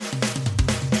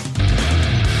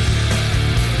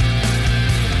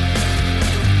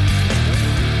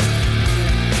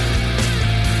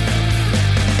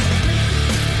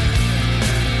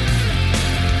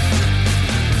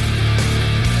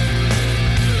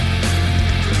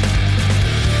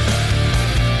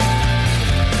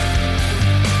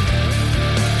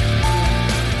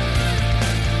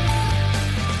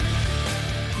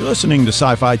listening to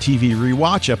Sci-Fi TV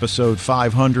Rewatch, episode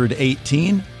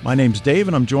 518. My name's Dave,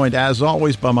 and I'm joined, as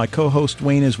always, by my co-host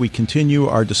Wayne as we continue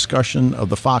our discussion of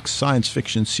the Fox science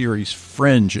fiction series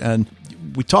Fringe. And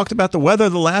we talked about the weather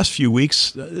the last few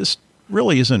weeks. This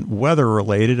really isn't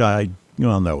weather-related.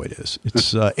 No, it is.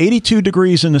 It's 82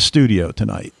 degrees in the studio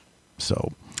tonight.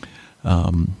 So,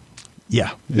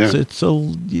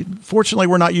 fortunately,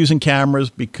 we're not using cameras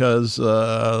because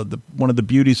one of the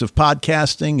beauties of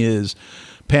podcasting is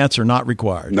pants are not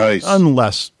required. Nice.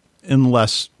 Unless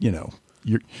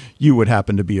you would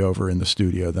happen to be over in the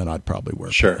studio, then I'd probably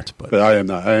wear pants. But I am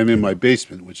not. I am in my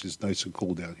basement, which is nice and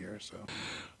cool down here. So,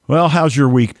 well, how's your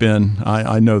week been?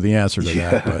 I know the answer to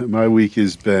that. But my week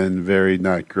has been very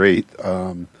not great.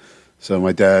 So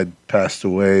my dad passed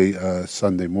away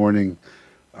Sunday morning,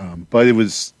 but it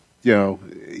was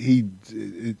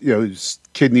it was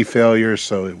kidney failure,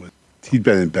 so he'd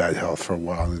been in bad health for a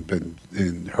while and been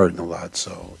hurting a lot.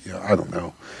 So I don't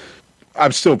know.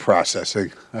 I'm still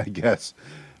processing, I guess.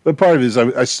 But part of it is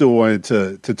I still wanted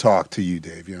to talk to you,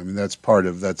 Dave. That's one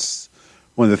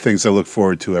of the things I look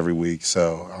forward to every week.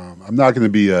 So I'm not going to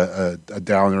be a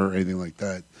downer or anything like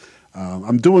that.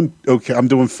 I'm doing okay. I'm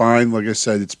doing fine. Like I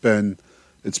said, it's been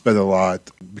a lot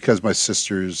because my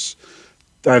sisters.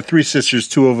 I have three sisters.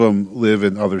 Two of them live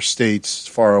in other states,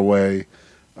 far away.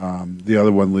 The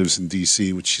other one lives in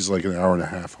D.C., which she's like an hour and a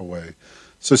half away.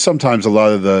 So sometimes a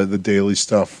lot of the daily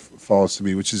stuff falls to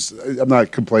me, which is I'm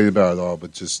not complaining about it at all,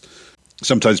 but just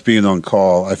sometimes being on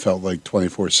call, I felt like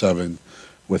 24/7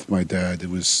 with my dad. It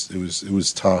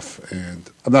was tough, and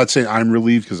I'm not saying I'm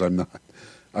relieved because I'm not.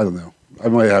 I don't know. I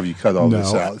might have you cut all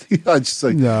this out. I just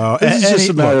like no. This is just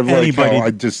a matter of like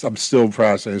I'm still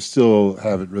processing. I still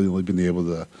haven't really been able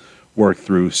to work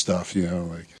through stuff.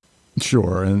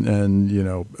 Sure, and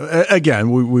again,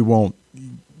 we won't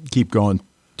keep going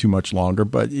too much longer.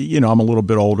 But I'm a little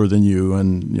bit older than you,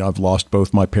 and I've lost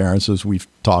both my parents, as we've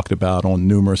talked about on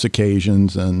numerous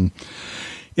occasions, and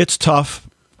it's tough.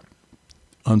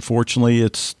 Unfortunately,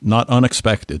 it's not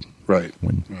unexpected. Right.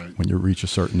 When you reach a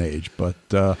certain age. But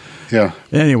yeah.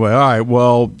 Anyway, all right.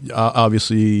 Well,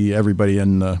 obviously, everybody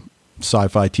in the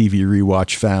Sci-Fi TV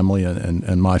Rewatch family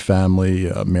and my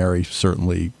family, Mary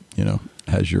certainly,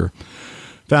 has your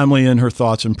family in her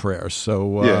thoughts and prayers.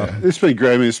 So it's been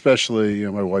great. Especially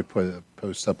my wife put a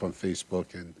post up on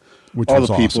Facebook and all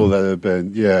the people that have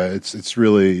been. Yeah, it's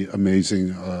really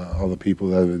amazing. All the people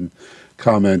that have been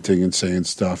commenting and saying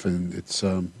stuff, and it's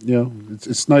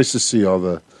it's nice to see all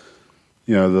the.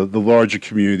 The larger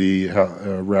community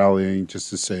rallying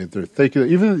just to say that they're thinking,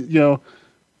 even,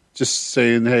 just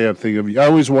saying, hey, I'm thinking of you. I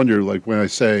always wonder, like, when I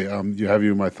say, you have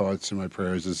you in my thoughts and my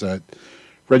prayers, is that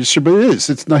registered? But it is.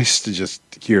 It's nice to just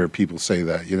hear people say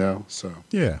that, so.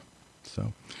 Yeah.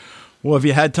 So, well, have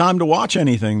you had time to watch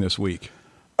anything this week?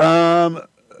 Well,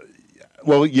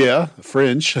 yeah,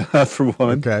 Fringe, for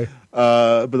one. Okay.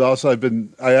 But also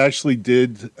I actually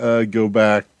did go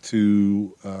back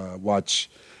to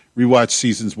rewatch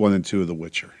seasons 1 and 2 of The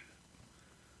Witcher.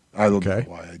 I don't know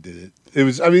why I did it.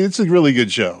 It's a really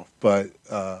good show, but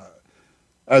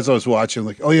as I was watching,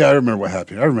 like, oh yeah, I remember what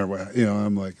happened.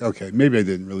 I'm like, okay, maybe I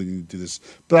didn't really need to do this,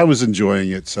 but I was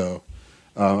enjoying it. So,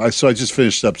 I just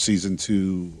finished up season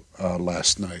 2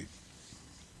 last night.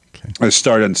 Okay. I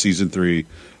started on season 3,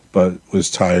 but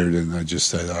was tired, and I just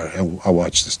said, all right, I'll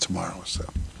watch this tomorrow. So.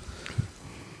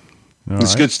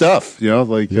 It's good stuff, and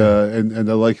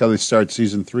I like how they start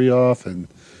season 3 off, and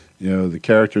the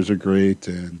characters are great,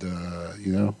 and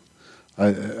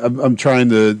I'm trying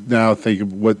to now think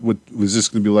of what was this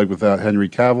going to be like without Henry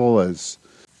Cavill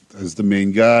as the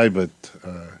main guy, but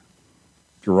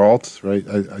Geralt, right?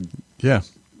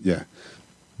 Yeah.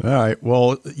 All right.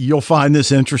 Well, you'll find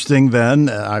this interesting then.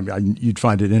 You'd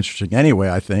find it interesting anyway,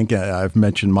 I think. I've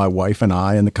mentioned my wife and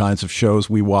I and the kinds of shows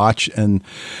we watch, and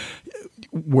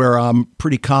where I'm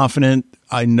pretty confident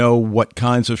I know what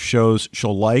kinds of shows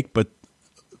she'll like, but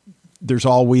there's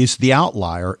always the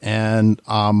outlier. And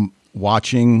I'm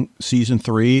watching season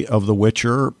 3 of The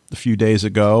Witcher a few days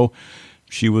ago.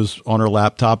 She was on her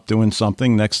laptop doing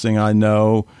something. Next thing I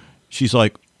know, she's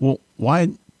like, well, why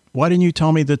didn't you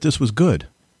tell me that this was good?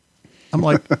 I'm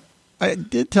like, I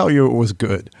did tell you it was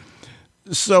good.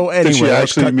 So anyway, did she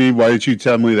actually mean, why did you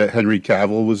tell me that Henry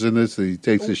Cavill was in this? That he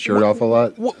takes his shirt off a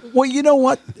lot? Well, you know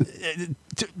what?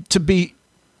 To be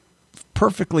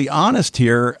perfectly honest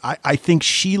here, I think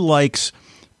she likes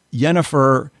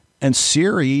Yennefer and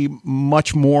Ciri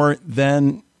much more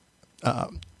than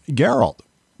Geralt.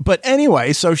 But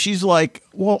anyway, so she's like,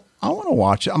 well, I want to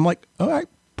watch it. I'm like, all right,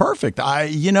 perfect.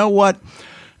 You know what?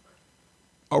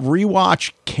 A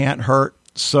rewatch can't hurt.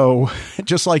 So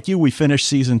just like you, we finished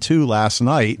season 2 last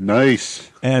night.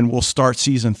 Nice. And we'll start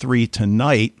season 3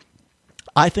 tonight.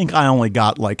 I think I only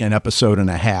got like an episode and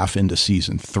a half into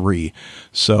season 3.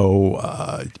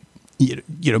 So,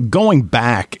 going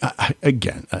back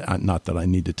again, not that I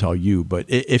need to tell you, but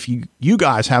if you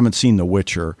guys haven't seen The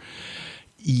Witcher,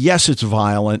 yes, it's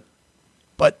violent,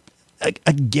 but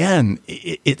again,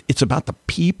 it's about the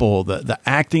people. The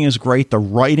acting is great. The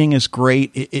writing is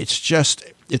great.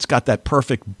 It's got that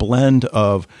perfect blend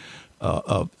of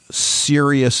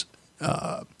serious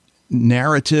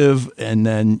narrative, and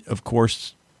then of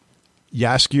course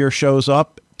Jaskier shows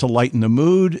up to lighten the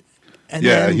mood. And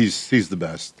he's the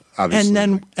best, obviously.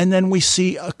 And then we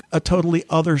see a totally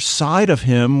other side of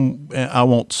him. I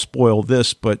won't spoil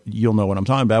this, but you'll know what I'm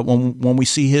talking about when we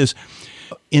see his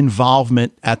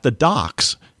involvement at the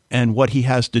docks and what he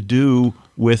has to do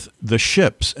with the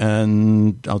ships.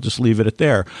 And I'll just leave it at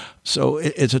there. So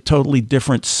it's a totally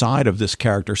different side of this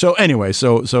character. So anyway,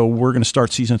 so we're going to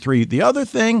start season 3. The other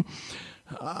thing,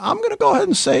 I'm going to go ahead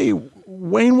and say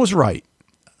Wayne was right.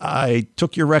 I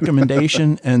took your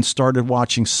recommendation and started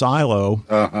watching Silo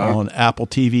on Apple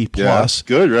TV Plus. Yeah,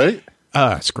 good, right?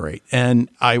 It's great. And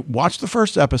I watched the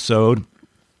first episode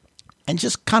and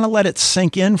just kind of let it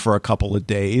sink in for a couple of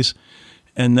days.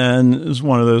 And then it was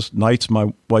one of those nights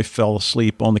my wife fell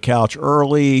asleep on the couch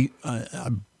early.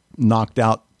 I knocked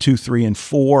out 2, 3, and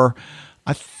 4.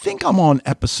 I think I'm on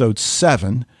episode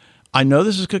 7. I know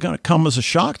this is going to come as a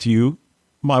shock to you.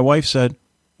 My wife said,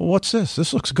 well, what's this?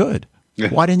 This looks good.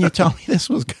 Why didn't you tell me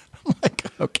this was good? I'm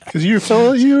like, okay. Because you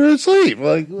were asleep.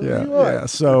 Like, yeah.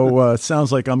 So it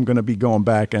sounds like I'm going to be going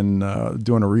back and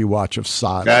doing a rewatch of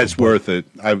Silo. That's worth it.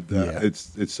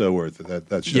 It's so worth it.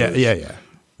 That show is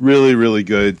really, really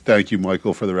good. Thank you,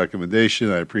 Michael, for the recommendation.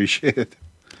 I appreciate it.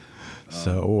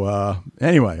 So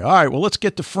anyway, all right. Well, let's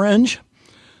get to Fringe.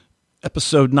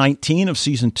 Episode 19 of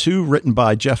season 2, written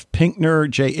by Jeff Pinkner,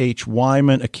 J.H.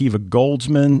 Wyman, Akiva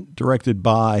Goldsman, directed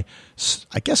by,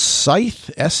 I guess,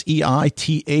 Seith,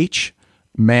 S-E-I-T-H,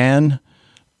 Man,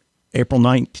 April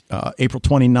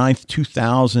 29th,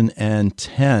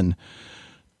 2010.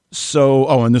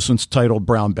 So, and this one's titled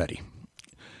Brown Betty,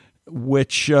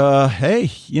 which, hey,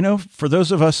 for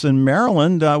those of us in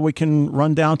Maryland, we can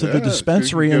run down to the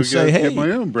dispensary and say, hey, get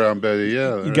my own Brown Betty.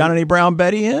 Yeah. You got any Brown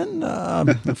Betty in?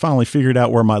 I finally figured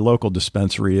out where my local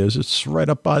dispensary is. It's right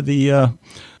up by the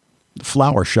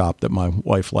flower shop that my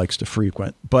wife likes to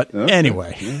frequent. But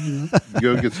anyway.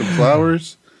 Go get some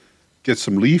flowers, get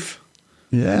some leaf,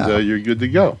 and you're good to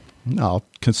go. I'll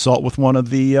consult with one of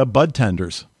the bud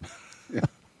tenders. Yeah.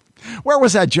 Where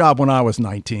was that job when I was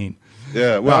 19?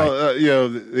 Yeah, well,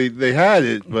 they had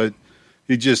it, but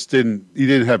he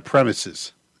didn't have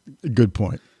premises. Good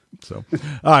point. So,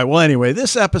 all right. Well, anyway,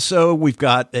 this episode, we've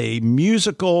got a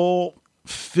musical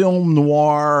film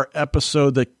noir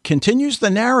episode that continues the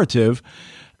narrative.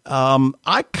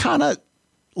 I kind of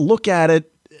look at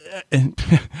it, and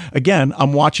again,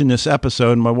 I'm watching this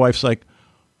episode, and my wife's like,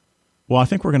 well, I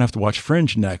think we're going to have to watch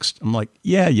Fringe next. I'm like,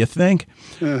 yeah, you think?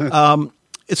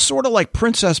 It's sort of like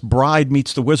Princess Bride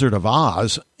meets The Wizard of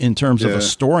Oz in terms of a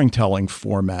storytelling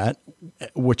format,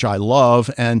 which I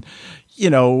love. And,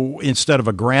 instead of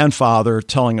a grandfather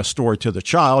telling a story to the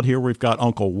child, here we've got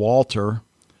Uncle Walter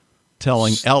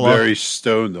telling Ella. Very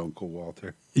stoned Uncle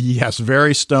Walter. Yes,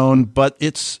 very stoned, but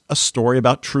it's a story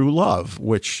about true love,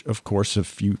 which, of course,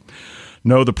 if you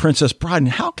know The Princess Bride, and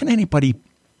how can anybody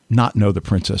not know The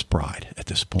Princess Bride at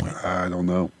this point? I don't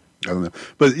know.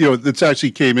 But, this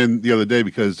actually came in the other day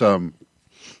because, I don't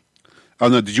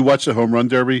know, did you watch the home run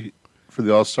derby for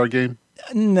the All-Star game?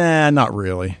 Nah, not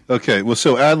really. Okay, well,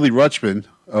 so Adley Rutschman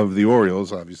of the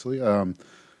Orioles, obviously,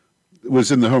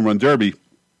 was in the home run derby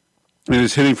and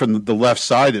was hitting from the left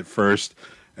side at first,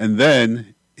 and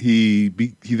then he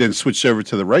then switched over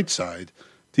to the right side.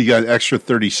 He got an extra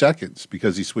 30 seconds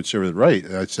because he switched over to the right.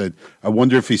 And I said, I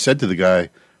wonder if he said to the guy,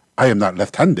 I am not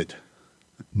left-handed.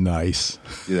 Nice.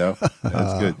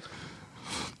 That's good.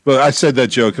 But I said that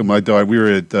joke, and my daughter, we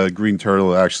were at Green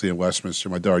Turtle, actually, in Westminster.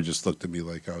 My daughter just looked at me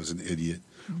like I was an idiot,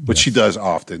 which she does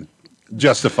often,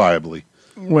 justifiably.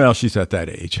 Well, she's at that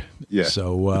age. Yeah.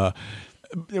 So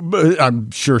but I'm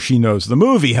sure she knows the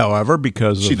movie, however,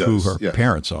 because of who her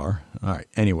parents are. All right.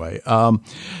 Anyway, and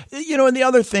the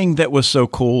other thing that was so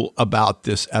cool about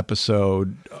this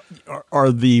episode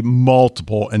are the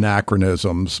multiple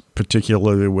anachronisms,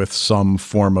 particularly with some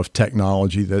form of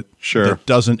technology that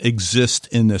doesn't exist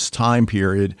in this time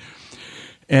period.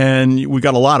 And we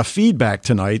got a lot of feedback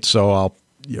tonight, so I'll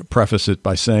preface it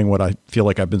by saying what I feel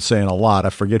like I've been saying a lot. I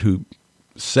forget who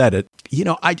said it.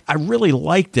 I really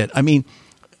liked it. I mean,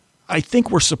 I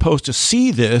think we're supposed to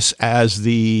see this as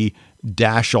the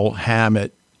Dashiell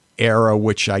Hammett era,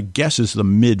 which I guess is the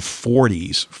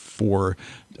mid-40s for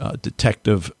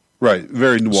detective right,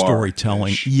 very noir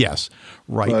storytelling. Yes,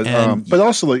 right. But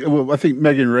also, like, I think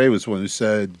Megan Ray was one who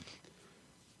said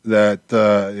that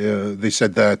they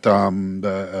said that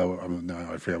no,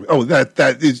 I forget. Oh,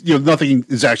 that is, nothing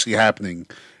is actually happening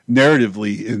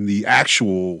narratively in the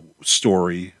actual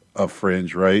story of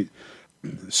Fringe, right?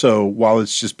 So while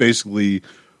it's just basically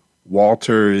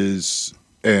Walter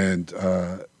and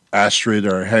Astrid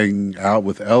are hanging out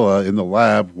with Ella in the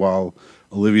lab while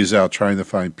Olivia's out trying to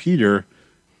find Peter.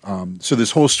 So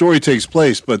this whole story takes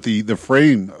place, but the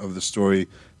frame of the story,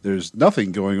 there's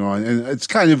nothing going on. And it's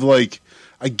kind of like,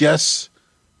 I guess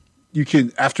you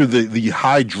can, after the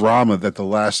high drama that the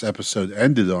last episode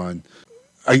ended on,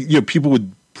 people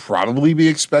would probably be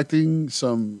expecting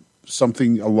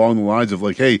something along the lines of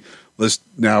like, hey, let's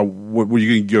now, what were you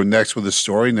going to go next with the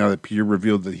story now that Peter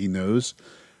revealed that he knows?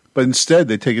 But instead,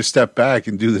 they take a step back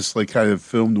and do this like kind of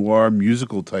film noir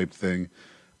musical type thing.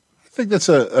 I think that's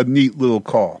a neat little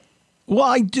call. Well,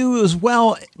 I do as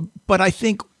well, but I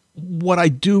think what I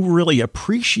do really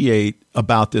appreciate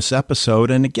about this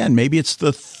episode, and again, maybe it's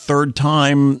the third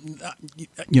time,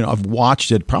 I've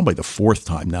watched it, probably the fourth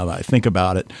time now that I think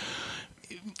about it,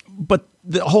 but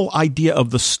the whole idea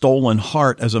of the stolen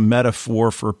heart as a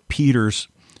metaphor for Peter's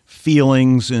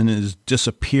feelings and his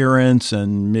disappearance,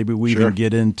 and maybe we even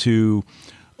get into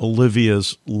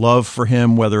Olivia's love for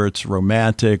him, whether it's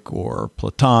romantic or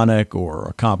platonic or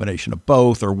a combination of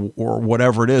both or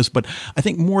whatever it is. But I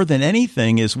think more than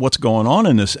anything is what's going on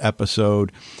in this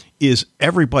episode is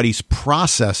everybody's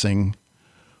processing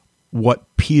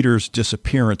what Peter's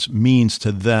disappearance means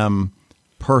to them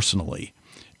personally.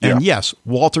 And yes,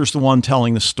 Walter's the one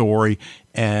telling the story,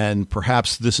 and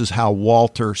perhaps this is how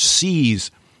Walter sees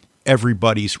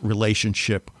everybody's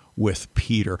relationship with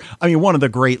Peter. I mean, one of the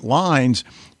great lines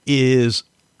is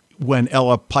when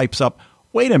Ella pipes up,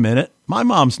 wait a minute, my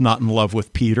mom's not in love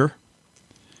with Peter.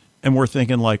 And we're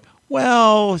thinking like,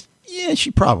 well, yeah, she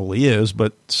probably is,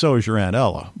 but so is your Aunt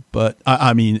Ella. But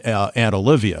Aunt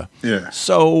Olivia. Yeah.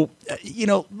 So,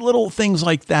 little things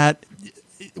like that,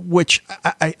 which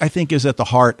I think is at the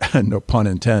heart, no pun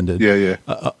intended,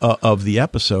 of the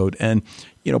episode. And,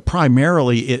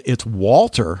 primarily it's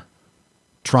Walter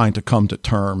trying to come to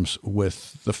terms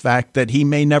with the fact that he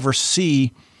may never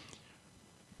see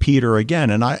Peter again.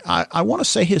 And I want to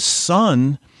say his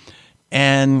son,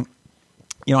 and,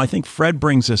 I think Fred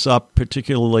brings this up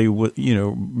particularly with,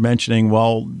 mentioning,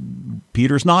 well,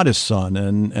 Peter's not his son,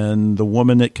 and the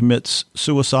woman that commits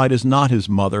suicide is not his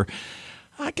mother.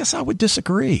 I guess I would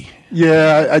disagree.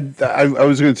 Yeah, I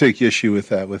was going to take issue with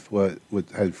that, with what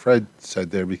had Fred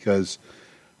said there, because,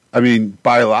 I mean,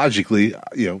 biologically,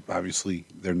 obviously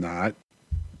they're not.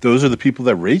 Those are the people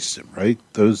that raised him, right?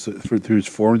 Those through his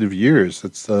formative years.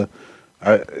 That's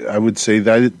I would say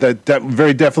that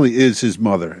very definitely is his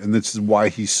mother, and this is why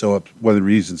he's so one of the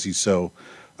reasons he's so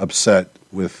upset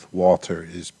with Walter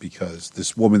is because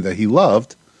this woman that he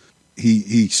loved.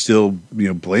 He still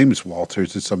blames Walter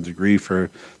to some degree for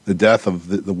the death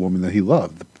of the woman that he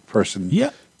loved, the person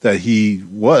that he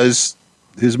was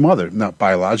his mother, not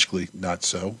biologically, not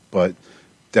so, but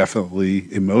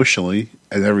definitely emotionally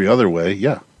and every other way,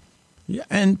 yeah. Yeah,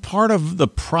 and part of the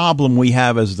problem we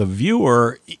have as the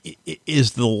viewer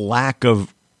is the lack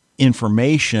of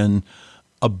information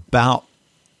about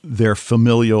their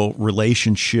familial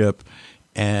relationship.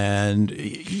 And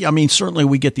I mean, certainly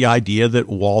we get the idea that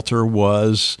Walter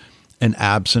was an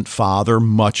absent father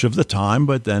much of the time.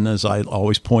 But then, as I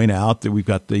always point out, that we've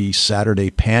got the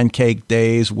Saturday pancake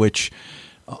days, which,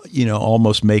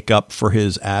 almost make up for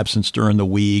his absence during the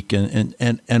week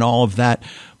and all of that.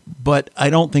 But I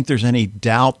don't think there's any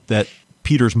doubt that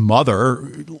Peter's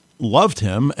mother loved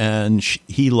him and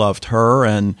he loved her.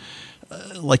 And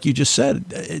like you just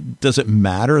said, does it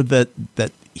matter that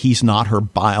he's not her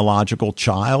biological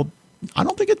child? I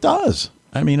don't think it does.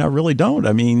 I mean, I really don't.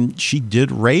 I mean, she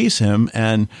did raise him,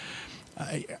 and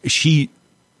she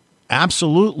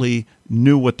absolutely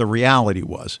knew what the reality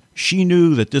was. She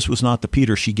knew that this was not the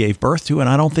Peter she gave birth to, and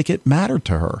I don't think it mattered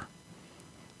to her.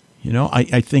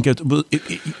 I think it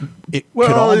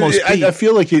could almost be. I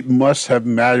feel like it must have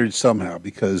mattered somehow,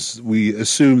 because we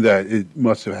assume that it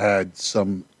must have had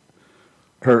some.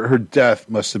 Her death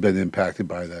must have been impacted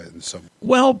by that in some way.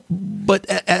 Well, but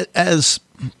as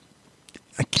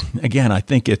again, I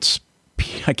think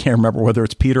I can't remember whether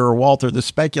it's Peter or Walter that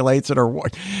speculates it, or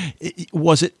what.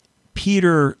 Was it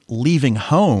Peter leaving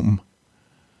home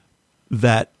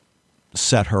that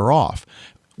set her off?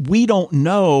 We don't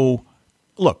know.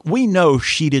 look, we know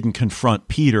she didn't confront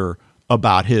Peter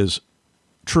about his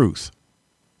truth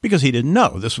because he didn't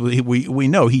know. We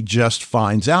know he just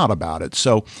finds out about it.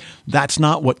 So that's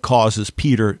not what causes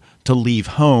Peter to leave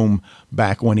home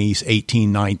back when he's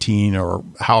 18, 19, or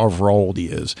however old he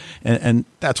is. And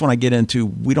that's when I get into,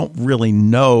 we don't really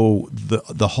know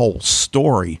the whole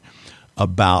story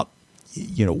about,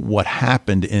 what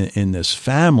happened in this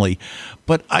family.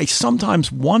 But I sometimes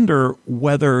wonder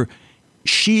whether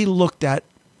she looked at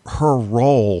her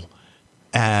role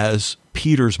as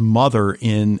Peter's mother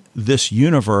in this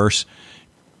universe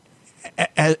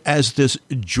as this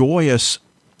joyous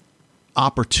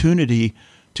opportunity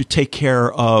to take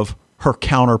care of her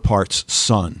counterpart's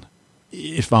son,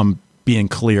 if I'm being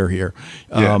clear here.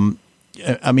 Yeah.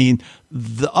 I mean,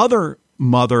 the other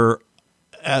mother,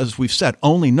 as we've said,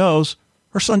 only knows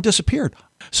her son disappeared.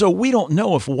 So we don't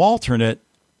know if Walternate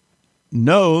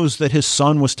knows that his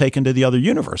son was taken to the other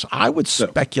universe. I would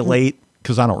speculate,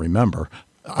 because I don't remember,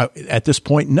 at this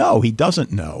point, no, he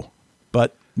doesn't know.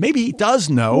 But maybe he does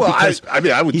know. Well, because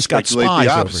I would he's got speculate spies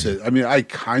the over opposite. him. I mean, I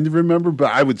kind of remember,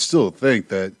 but I would still think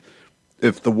that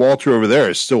if the Walter over there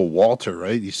is still Walter,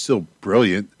 right? He's still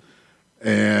brilliant.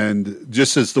 And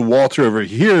just as the Walter over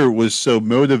here was so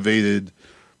motivated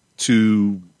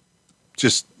to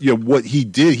just, what he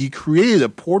did, he created a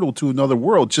portal to another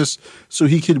world just so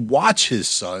he could watch his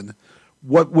son.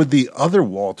 What would the other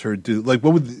Walter do? Like,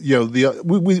 what would,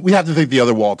 we have to think the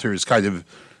other Walter is kind of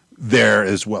there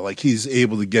as well. Like, he's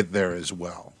able to get there as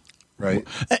well. Right.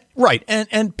 Right.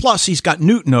 And plus he's got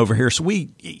Newton over here. So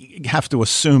we have to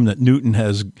assume that Newton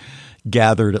has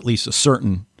gathered at least a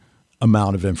certain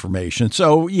amount of information.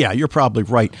 So, yeah, you're probably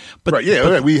right. But, right. Yeah.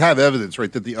 But we have evidence,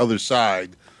 right, that the other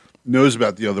side knows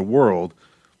about the other world.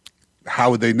 How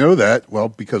would they know that? Well,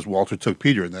 because Walter took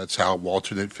Peter, and that's how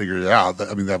Walter did figure it out.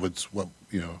 I mean, that was what,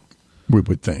 we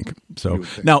would think. So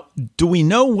now, do we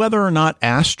know whether or not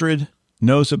Astrid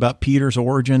knows about Peter's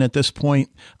origin at this point?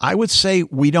 I would say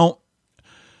we don't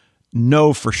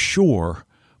know for sure.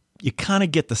 You kind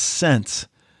of get the sense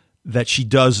that she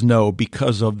does know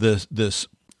because of this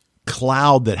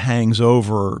cloud that hangs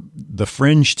over the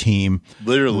Fringe team.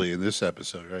 Literally in this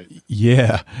episode, right?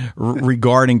 Yeah,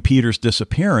 regarding Peter's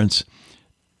disappearance.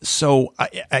 So,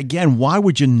 again, why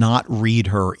would you not read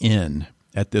her in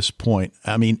at this point?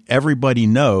 I mean, everybody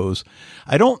knows.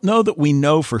 I don't know that we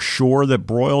know for sure that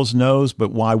Broyles knows,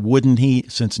 but why wouldn't he,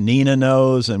 since Nina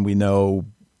knows and we know,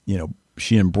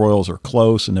 she and Broyles are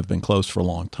close and have been close for a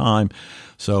long time.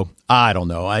 So, I don't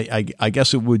know. I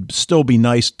guess it would still be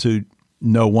nice to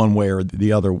know one way or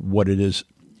the other what it is.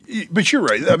 But you're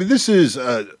right. I mean, this is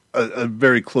a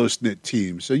very close-knit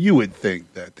team, so you would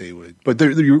think that they would. But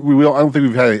I don't think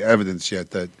we've had any evidence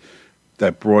yet that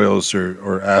Broyles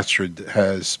or Astrid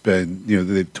has been,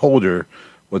 they've told her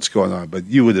what's going on. But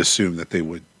you would assume that they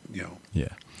would, yeah,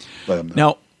 let them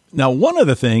know. Now, one of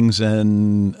the things,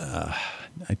 and I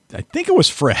think it was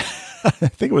Fred. I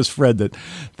think it was Fred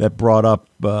that brought up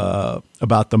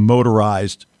about the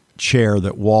motorized chair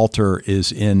that Walter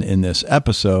is in this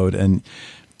episode,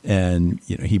 and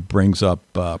he brings up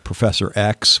Professor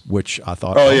X, which I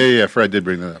thought. Yeah, Fred did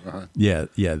bring that up. Uh-huh.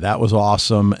 Yeah, that was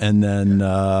awesome. And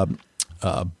then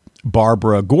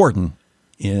Barbara Gordon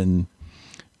in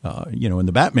in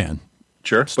the Batman.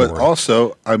 Sure, story. But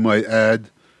also I might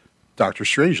add Dr.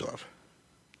 Strangelove.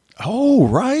 Oh,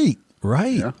 right.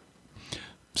 Yeah.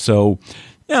 So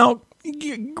now.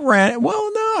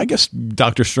 I guess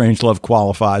Dr. Strangelove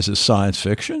qualifies as science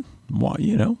fiction. Why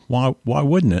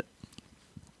wouldn't it?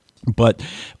 But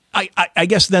I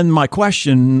guess then my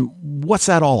question, what's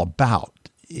that all about?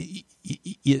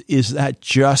 Is that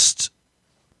just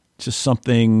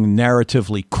something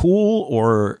narratively cool,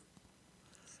 or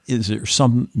is there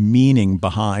some meaning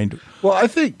behind? Well, I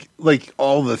think like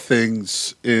all the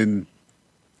things in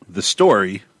the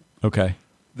story, okay,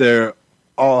 they're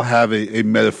all have a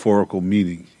metaphorical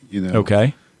meaning,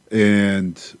 Okay.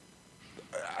 And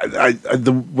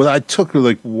what I took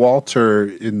like Walter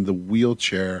in the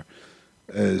wheelchair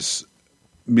as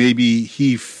maybe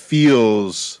he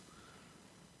feels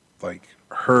like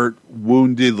hurt,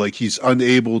 wounded, like he's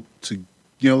unable to,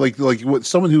 like what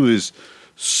someone who is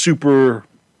super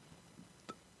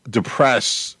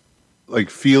depressed,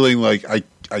 like feeling like I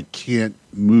can't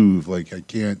move, like I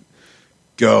can't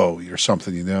go or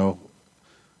something,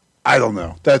 I don't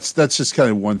know. That's just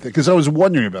kind of one thing, because I was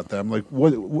wondering about that. I'm like,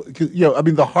 what I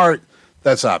mean, the heart,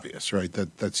 that's obvious, right?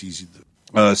 That's easy to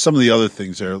do. Some of the other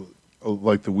things there,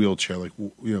 like the wheelchair, like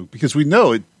because we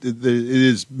know it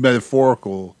is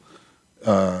metaphorical.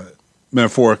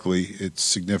 Metaphorically, it's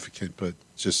significant, but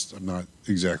just I'm not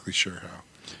exactly sure how.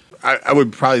 I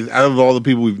would probably, out of all the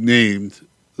people we've named,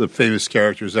 the famous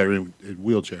characters that are in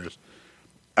wheelchairs.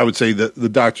 I would say that the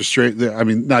Doctor Strange. I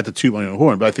mean, not to toot my own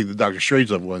horn, but I think the Doctor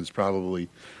Strangelove one is probably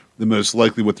the most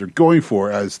likely what they're going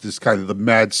for as this kind of the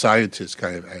mad scientist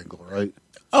kind of angle, right?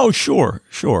 Oh, sure.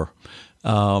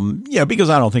 Yeah, because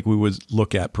I don't think we would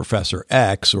look at Professor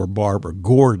X or Barbara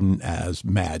Gordon as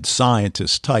mad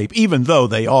scientist type, even though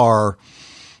they are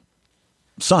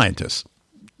scientists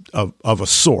of a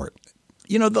sort.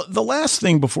 The last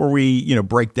thing before we,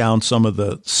 break down some of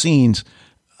the scenes,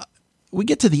 we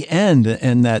get to the end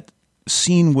and that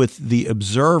scene with the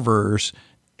observers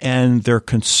and their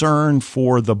concern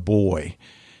for the boy.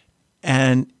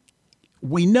 And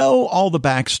we know all the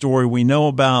backstory. We know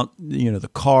about, the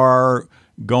car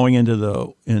going into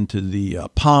the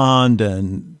pond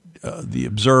and the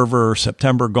observer,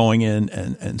 September, going in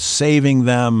and saving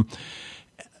them.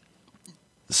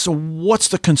 So what's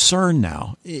the concern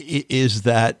now? Is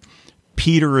that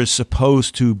Peter is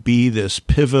supposed to be this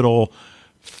pivotal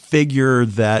figure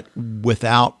that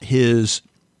without his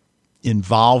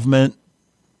involvement,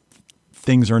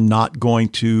 things are not going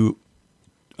to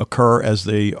occur as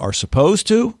they are supposed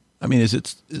to? I mean, is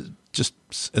it just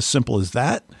as simple as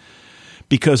that?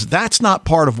 Because that's not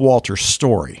part of Walter's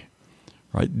story,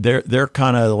 right? They're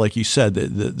kind of, like you said,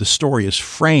 the story is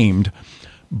framed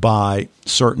by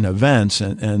certain events,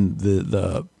 and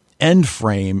the end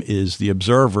frame is the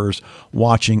observers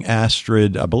watching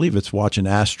Astrid. I believe it's watching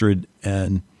Astrid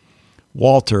and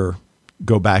Walter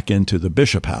go back into the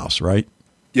Bishop house, right?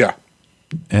 Yeah.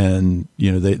 And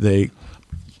they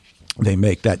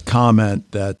make that comment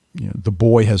that the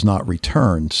boy has not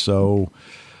returned. So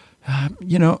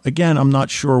again, I'm not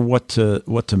sure what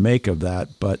to make of that,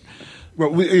 but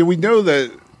we know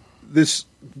that this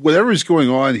whatever is going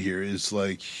on here is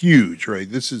like huge, right?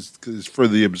 This is for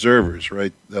the observers,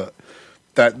 right? That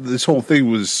this whole thing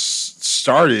was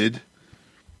started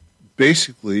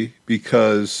basically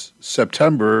because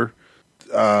September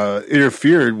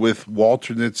interfered with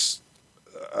Walternet's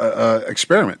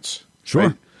experiments.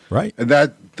 Sure, right. And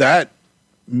that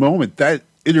moment, that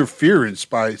interference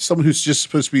by someone who's just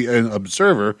supposed to be an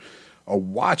observer, a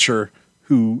watcher,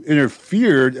 who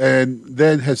interfered and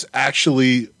then has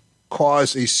actually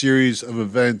caused a series of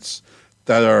events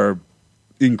that are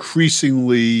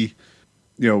increasingly,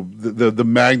 the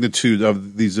magnitude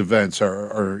of these events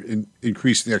are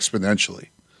increasing exponentially.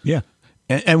 Yeah.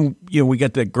 And we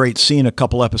get that great scene a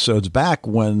couple episodes back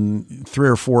when 3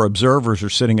 or 4 observers are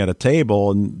sitting at a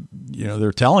table and,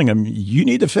 they're telling them, you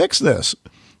need to fix this.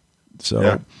 So,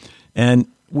 yeah. And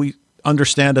we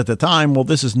understand at the time, well,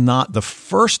 this is not the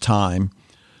first time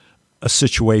a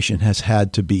situation has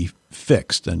had to be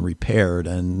fixed and repaired.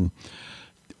 And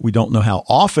we don't know how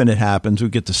often it happens. We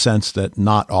get the sense that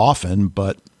not often,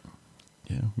 but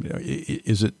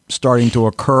is it starting to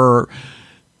occur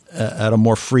at a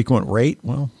more frequent rate?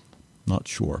 Well, not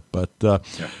sure. But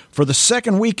for the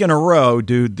second week in a row,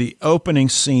 dude, the opening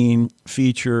scene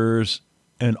features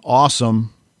an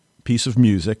awesome piece of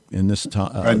music in this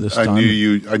time. I knew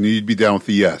you'd be down with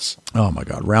the Yes. Oh my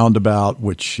God, Roundabout,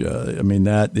 which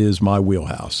that is my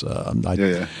wheelhouse.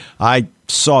 I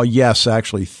saw Yes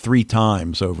actually 3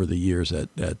 times over the years at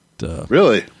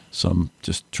really some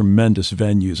just tremendous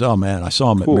venues. Oh man, I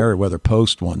saw them at Meriwether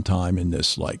Post one time in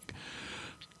this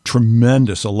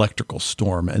tremendous electrical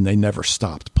storm, and they never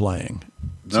stopped playing.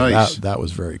 So nice. That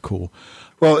was very cool.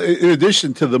 Well, in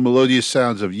addition to the melodious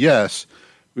sounds of Yes,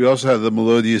 we also have the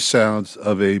melodious sounds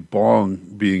of a bong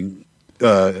being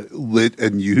lit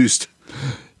and used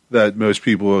that most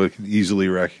people can easily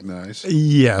recognize.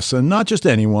 Yes, and not just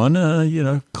anyone.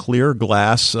 Clear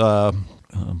glass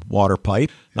water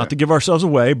pipe. Not to give ourselves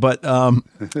away, but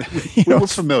we're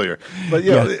familiar. But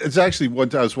it's actually one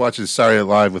time I was watching Saturday Night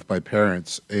Live with my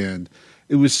parents, and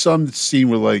it was some scene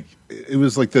where it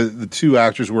was like the 2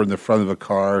 actors were in the front of a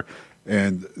car,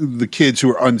 and the kids who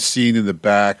are unseen in the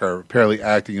back are apparently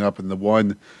acting up, and the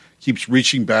one keeps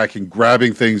reaching back and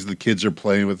grabbing things the kids are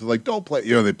playing with. Like, don't play.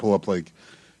 They pull up like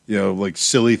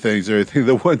silly things or everything.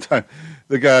 The one time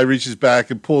the guy reaches back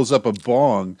and pulls up a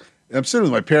bong. And I'm sitting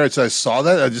with my parents, and I saw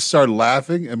that. I just started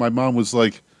laughing, and my mom was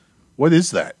like, "What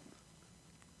is that?"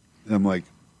 And I'm like,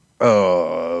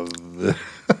 "Oh,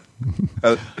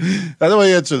 how do I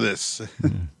answer this?"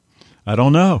 I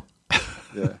don't know.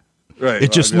 Yeah, right.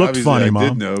 It just looked funny, Mom. I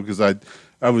did know because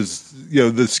I was,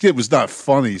 the skit was not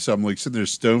funny, so I'm like sitting there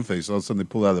stone faced. All of a sudden, they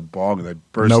pull out a bong, and I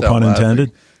burst out laughing. No pun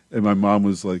intended. And my mom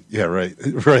was like, "Yeah, right,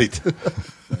 right."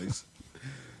 Nice.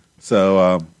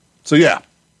 So yeah.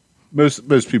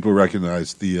 Most people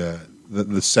recognize the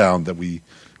sound that we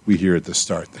we hear at the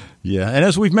start. Yeah, and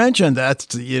as we've mentioned, that's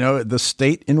the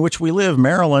state in which we live,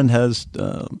 Maryland, has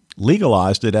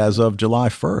legalized it as of July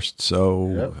 1st.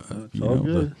 So it's all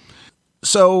good.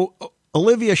 So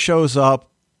Olivia shows up,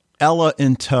 Ella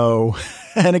in tow,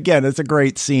 and again, it's a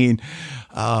great scene.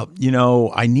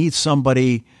 I need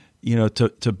somebody, to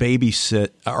babysit,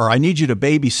 or I need you to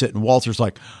babysit, and Walter's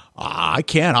like, I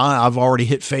can't. I've already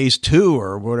hit phase 2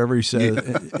 or whatever he says.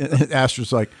 And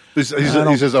Astor's like, he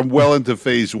says, I'm well into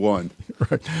phase 1.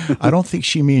 Right. I don't think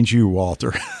she means you,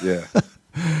 Walter. Yeah.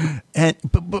 And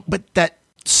but that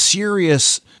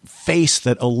serious face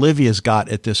that Olivia's got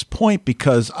at this point,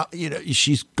 because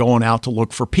she's going out to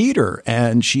look for Peter,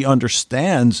 and she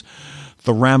understands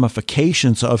the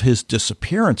ramifications of his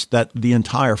disappearance, that the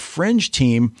entire Fringe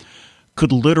team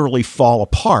could literally fall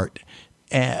apart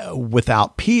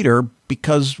without Peter,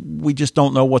 because we just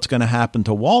don't know what's going to happen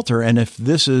to Walter. And if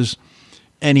this is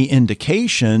any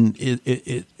indication,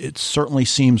 it certainly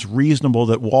seems reasonable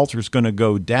that Walter's going to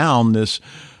go down this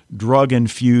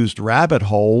drug-infused rabbit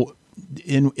hole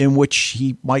in which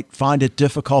he might find it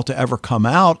difficult to ever come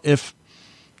out if,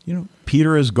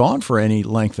 Peter is gone for any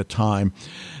length of time.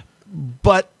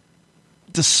 But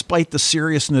despite the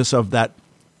seriousness of that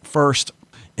first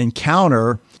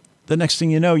encounter, the next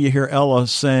thing you know, you hear Ella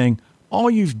saying, all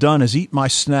you've done is eat my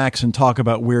snacks and talk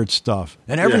about weird stuff,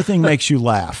 and everything makes you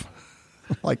laugh.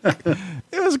 Like,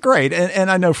 it was great. And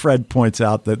I know Fred points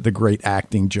out that the great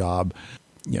acting job,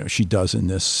 she does in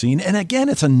this scene. And again,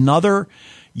 it's another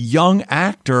young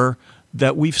actor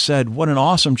that we've said, what an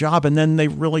awesome job. And then they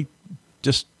really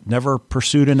just never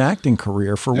pursued an acting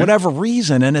career for whatever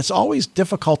reason. And it's always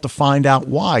difficult to find out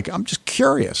why. I'm just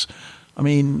curious. I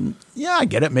mean, I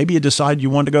get it. Maybe you decide you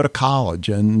want to go to college,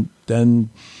 and then.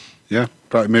 Yeah,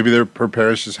 probably. Maybe her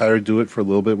parents just had her do it for a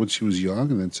little bit when she was young,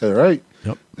 and then said, all right,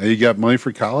 now you got money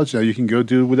for college. Now you can go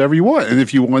do whatever you want. And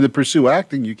if you want to pursue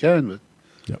acting, you can.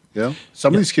 But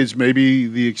some of these kids, maybe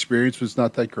the experience was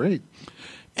not that great.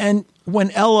 And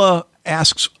when Ella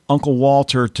asks Uncle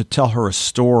Walter to tell her a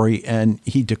story, and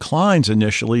he declines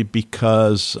initially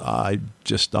because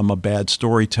I'm a bad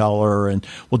storyteller. And,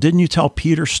 well, didn't you tell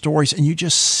Peter stories? And you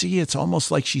just see it's almost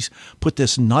like she's put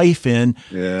this knife in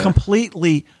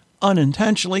completely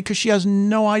unintentionally, because she has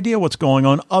no idea what's going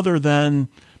on other than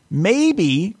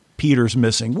maybe Peter's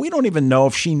missing. We don't even know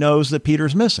if she knows that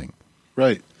Peter's missing.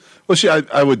 Right. Well,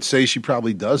 I would say she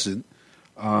probably doesn't.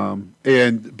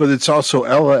 But it's also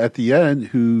Ella at the end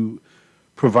who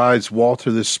provides Walter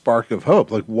this spark of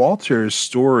hope. Like, Walter's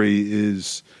story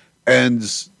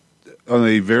ends on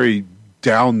a very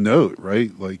down note,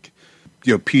 right? Like,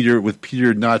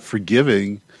 Peter not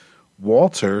forgiving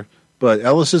Walter, but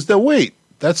Ella says, no, wait,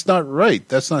 that's not right.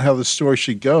 That's not how the story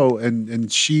should go.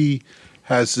 And she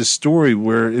has this story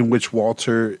in which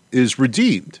Walter is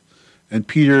redeemed, and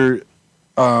Peter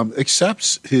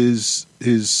accepts his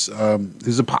I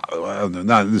don't know,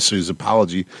 not necessarily his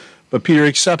apology, but Peter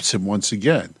accepts him once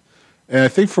again. And I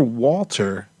think for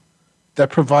Walter, that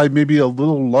provide maybe a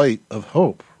little light of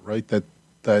hope, right? That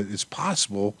it's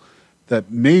possible that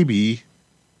maybe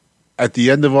at the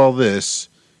end of all this,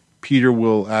 Peter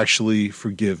will actually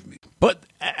forgive me. But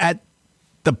at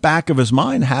the back of his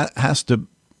mind has to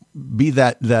be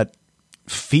that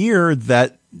fear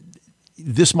that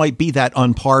this might be that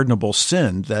unpardonable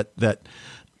sin, that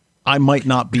I might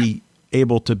not be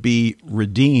able to be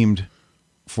redeemed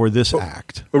for this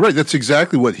act. Right. That's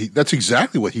exactly what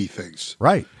he thinks.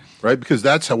 Right. Right. Because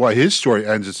that's why his story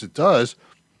ends as it does.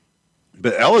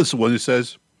 But Ella's the one who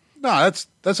says, no, that's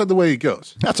not the way it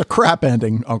goes. That's a crap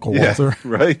ending, Uncle Walter.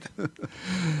 Right.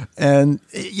 And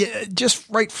just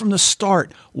right from the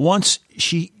start, once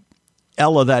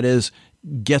Ella, that is,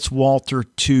 gets Walter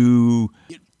to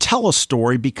tell a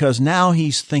story, because now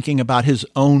he's thinking about his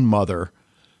own mother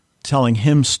telling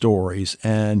him stories,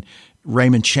 and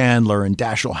Raymond Chandler and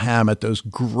Dashiell Hammett, those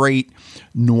great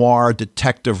noir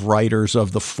detective writers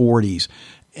of the 40s.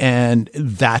 And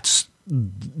that's,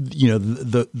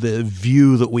 the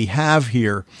view that we have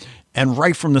here. And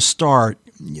right from the start,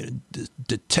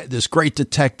 this great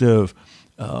detective,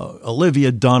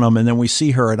 Olivia Dunham, and then we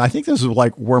see her. And I think this is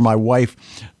like where my wife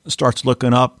starts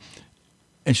looking up,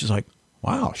 and she's like,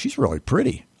 wow, she's really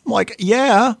pretty. I'm like,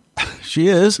 yeah, she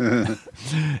is.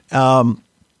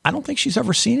 I don't think she's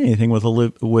ever seen anything with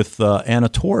Anna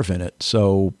Torv in it.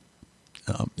 So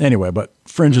anyway, but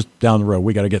Fringe is down the road.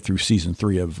 We got to get through season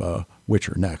 3 of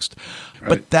Witcher next. Right.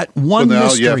 But that one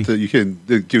mystery,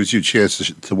 it gives you a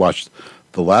chance to watch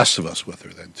The Last of Us with her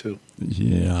then too.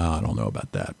 Yeah, I don't know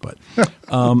about that, but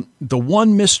the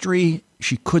one mystery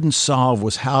she couldn't solve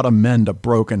was how to mend a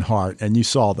broken heart. And you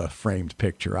saw the framed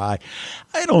picture. I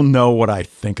don't know what I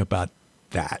think about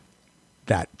that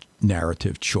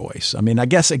narrative choice. I mean, I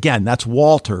guess again, that's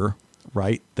Walter,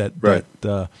 right? That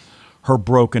her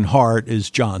broken heart is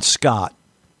John Scott,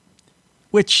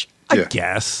 which I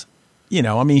guess, you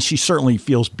know, I mean, she certainly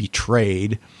feels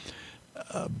betrayed,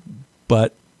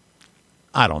 but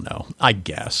I don't know. I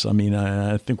guess. I mean,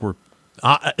 I think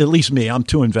at least me, I'm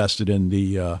too invested in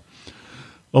the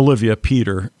Olivia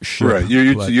Peter ship. Right.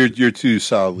 You're too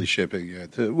solidly shipping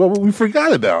it. Well, we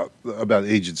forgot about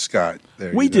Agent Scott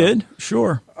there. We did,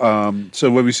 sure. So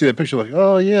when we see that picture, like,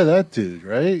 oh yeah, that dude,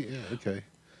 right? Yeah, okay.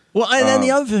 Well, and then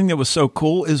the other thing that was so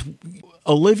cool is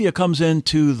Olivia comes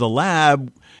into the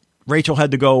lab. Rachel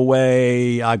had to go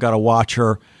away. I got to watch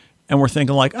her. And we're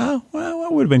thinking like, oh, well,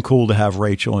 it would have been cool to have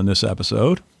Rachel in this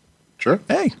episode. Sure.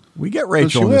 Hey, we get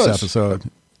Rachel in this episode.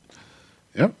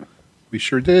 Yep, we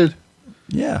sure did.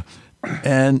 Yeah.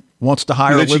 And wants to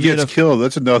hire Olivia. Olivia. She gets killed.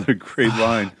 That's another great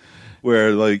line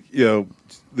where, like, you know,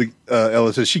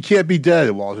 Ella says, she can't be dead.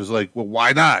 And Walter's like, well,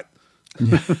 why not?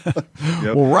 Yep.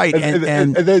 Well, right.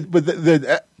 And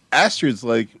then Astrid's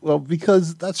like, well,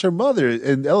 because that's her mother.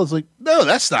 And Ella's like, no,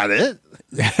 that's not it.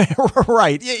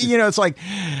 Right. You know, it's like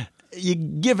you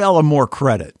give Ella more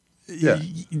credit. Yeah.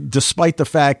 Despite the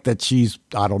fact that she's,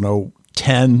 I don't know,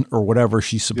 10 or whatever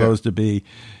she's supposed to be.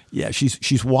 Yeah,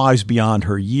 she's wise beyond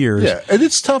her years. Yeah, and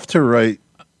it's tough to write,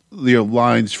 you know,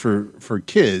 lines for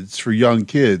kids, for young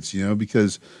kids, you know,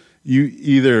 because you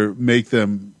either make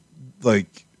them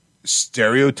like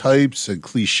stereotypes and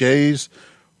cliches,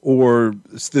 or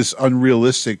it's this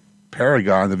unrealistic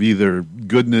paragon of either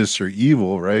goodness or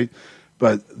evil, right?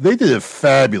 But they did a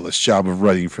fabulous job of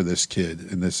writing for this kid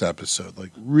in this episode,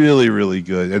 like really, really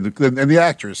good. And the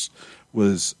actress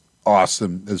was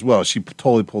awesome as well. She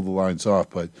totally pulled the lines off.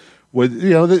 But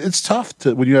it's tough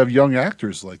when you have young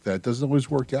actors like that. It doesn't always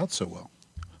work out so well.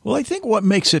 Well, I think what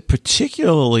makes it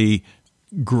particularly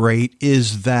great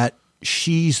is that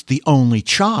she's the only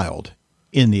child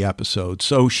in the episode.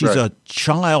 So she's a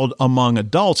child among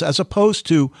adults, as opposed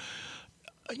to,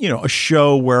 you know, a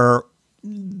show where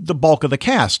the bulk of the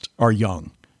cast are young,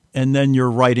 and then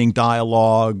you're writing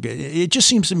dialogue. It just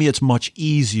seems to me it's much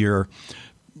easier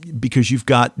because you've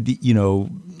got the, you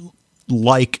know,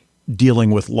 like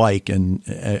dealing with like, and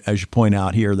as you point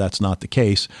out here, that's not the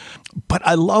case. But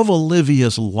I love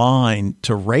Olivia's line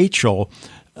to Rachel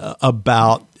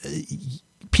about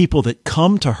people that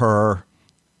come to her,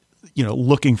 you know,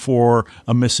 looking for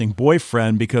a missing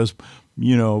boyfriend because,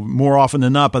 you know, more often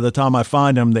than not, by the time I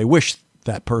find him, they wish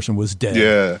that person was dead.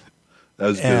 Yeah, that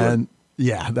was a good one.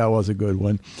 Yeah, that was a good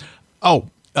one. Oh,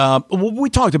 we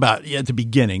talked about at the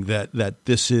beginning that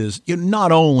this is, you know,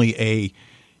 not only a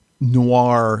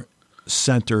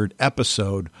noir-centered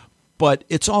episode, but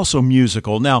it's also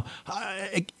musical. Now,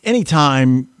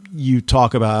 anytime you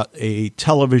talk about a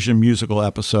television musical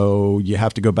episode, you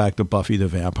have to go back to Buffy the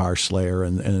Vampire Slayer,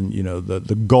 and you know,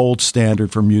 the gold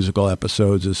standard for musical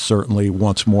episodes is certainly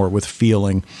Once More with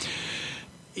Feeling.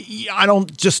 I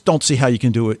don't see how you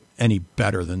can do it any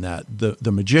better than that.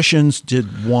 The Magicians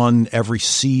did one every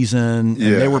season,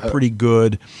 and they were pretty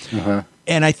good. Uh-huh.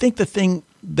 And I think the thing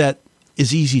that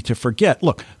is easy to forget,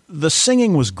 look, the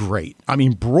singing was great. I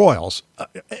mean, Broyles,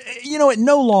 you know, it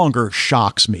no longer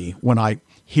shocks me when I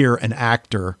hear an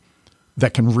actor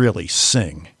that can really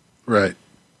sing. Right.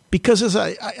 Because as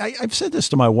I've said this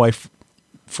to my wife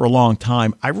for a long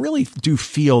time, I really do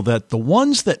feel that the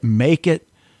ones that make it,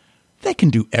 they can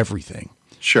do everything.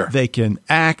 Sure. They can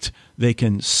act, they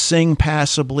can sing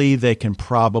passably, they can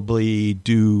probably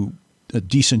do a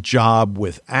decent job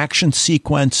with action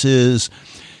sequences.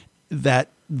 That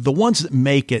the ones that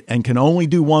make it and can only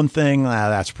do one thing,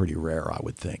 that's pretty rare, I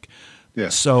would think. Yeah.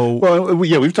 So, well,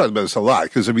 yeah, we've talked about this a lot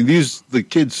because I mean, the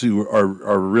kids who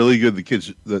are really good,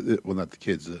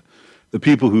 the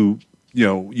people who, you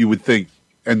know, you would think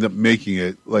end up making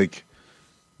it, like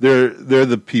they're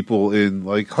the people in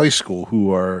like high school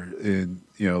who are in,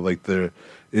 you know, like they're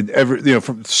in every, you know,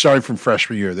 starting from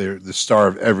freshman year, they're the star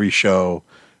of every show,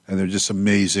 and they're just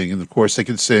amazing. And of course, they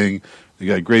can sing. They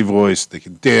got a great voice. They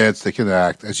can dance. They can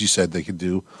act. As you said, they can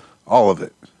do all of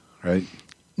it, right?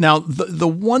 Now, the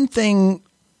one thing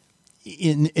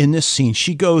in this scene,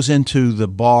 she goes into the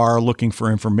bar looking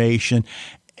for information.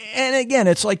 And again,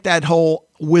 it's like that whole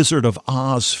Wizard of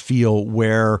Oz feel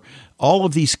where all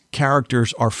of these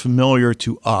characters are familiar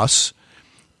to us.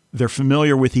 They're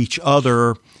familiar with each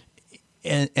other.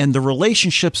 And the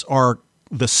relationships are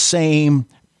the same,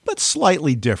 but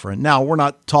slightly different. Now, we're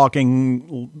not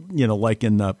talking, you know, like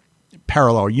in the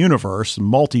parallel universe,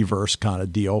 multiverse kind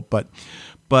of deal, but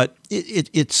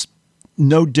it's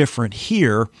no different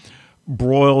here.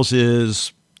 Broyles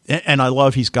is, and I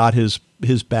love he's got his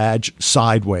his badge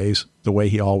sideways the way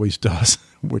he always does,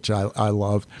 which I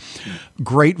love.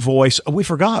 Great voice. We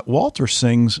forgot Walter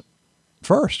sings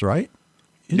first, right?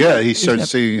 He started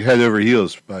singing Head Over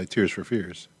Heels by Tears for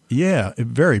Fears. Yeah,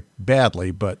 very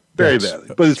badly, but very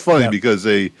badly. But it's funny because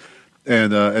they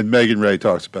and Megan Ray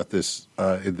talks about this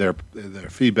in their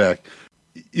feedback.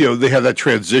 They have that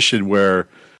transition where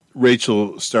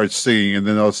Rachel starts singing, and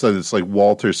then all of a sudden it's like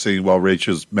Walter singing while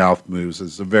Rachel's mouth moves.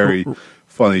 It's a very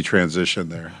funny transition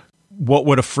there. What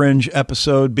would a Fringe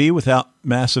episode be without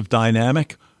massive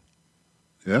dynamic?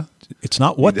 Yeah. It's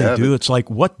not what they do. It's like,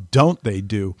 what don't they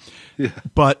do? Yeah.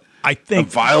 But I think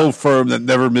a vile firm that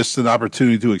never missed an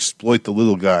opportunity to exploit the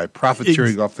little guy,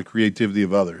 profiteering off the creativity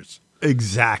of others.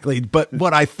 Exactly. But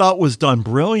what I thought was done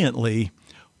brilliantly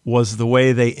was the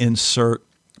way they insert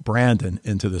Brandon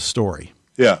into the story.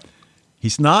 Yeah.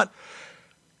 He's not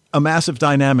a massive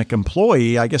dynamic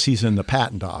employee. I guess he's in the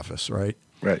patent office, right?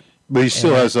 Right. But he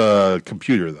still has a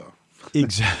computer, though.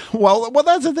 Exactly. Well,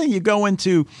 that's the thing. You go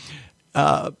into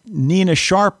Nina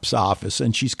Sharp's office,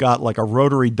 and she's got like a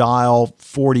rotary dial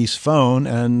 40s phone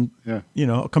and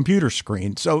a computer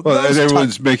screen. So and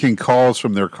everyone's making calls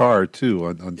from their car too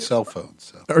on cell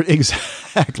phones. So.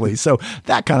 Exactly. So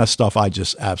that kind of stuff I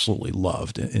just absolutely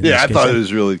loved. I thought it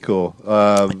was really cool.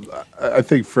 I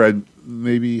think Fred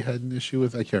maybe had an issue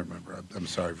with. I can't remember. I'm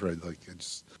sorry, Fred.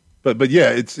 But yeah,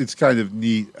 it's kind of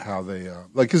neat how they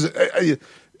because I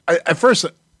at first.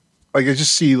 Like, I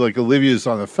just see, like, Olivia's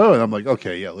on the phone. I'm like,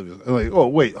 okay, yeah, Olivia's. I'm like, oh,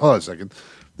 wait, hold on a second.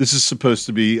 This is supposed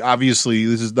to be, obviously,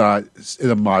 this is not in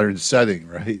a modern setting,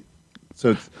 right?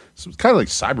 So it's kind of like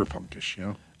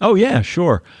cyberpunkish, Oh, yeah,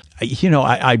 sure.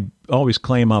 I always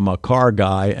claim I'm a car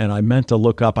guy, and I meant to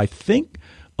look up. I think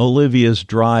Olivia's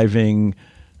driving,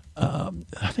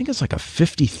 I think it's like a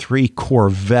 53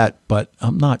 Corvette, but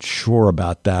I'm not sure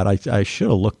about that. I should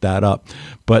have looked that up.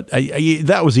 But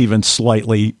that was even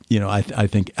slightly, I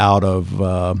think out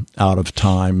of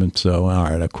time. And so, all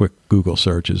right, a quick Google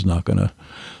search is not going to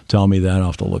tell me that. I'll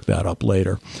have to look that up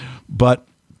later. But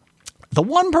the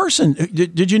one person,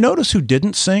 did you notice who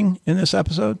didn't sing in this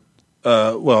episode?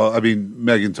 Well, I mean,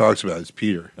 Megan talks about it. It's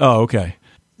Peter. Oh, okay.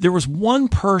 There was one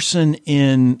person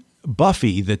in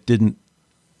Buffy that didn't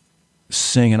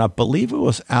sing, and I believe it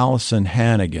was Allison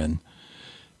Hannigan.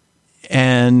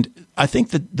 And I think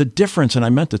that the difference, and I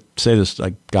meant to say this,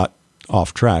 I got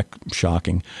off track,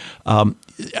 shocking.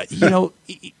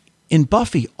 In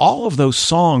Buffy, all of those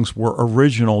songs were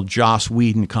original Joss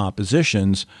Whedon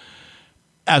compositions,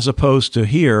 as opposed to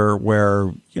here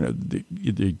where,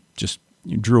 they just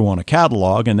drew on a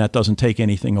catalog, and that doesn't take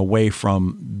anything away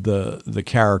from the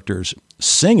characters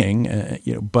singing,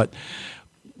 but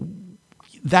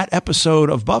that episode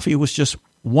of Buffy was just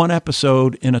one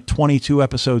episode in a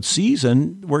 22-episode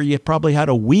season where you probably had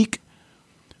a week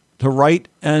to write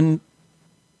and,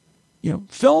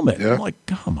 film it. Yeah. I'm like,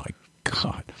 oh, my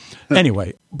God.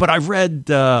 Anyway, but I read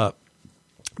that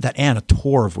Anna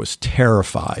Torv was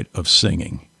terrified of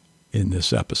singing in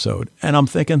this episode. And I'm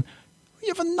thinking, you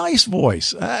have a nice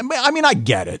voice. I mean, I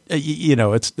get it.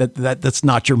 It's that's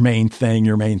not your main thing.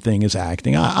 Your main thing is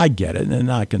acting. I get it,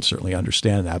 and I can certainly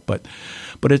understand that. But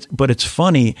it's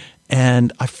funny,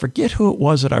 and I forget who it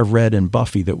was that I read in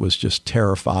Buffy that was just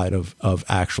terrified of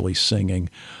actually singing.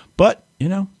 But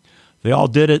they all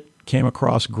did it. Came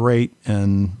across great,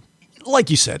 and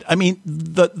like you said, I mean,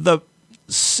 the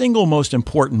single most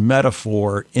important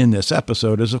metaphor in this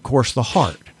episode is, of course, the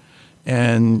heart.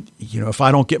 And, if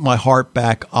I don't get my heart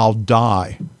back, I'll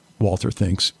die, Walter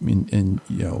thinks. And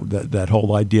that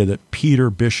whole idea that Peter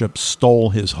Bishop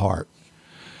stole his heart.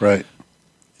 Right.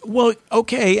 Well,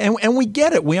 okay, and we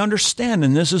get it. We understand.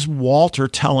 And this is Walter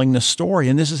telling the story,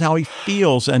 and this is how he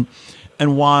feels. And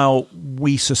while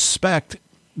we suspect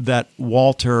that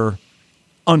Walter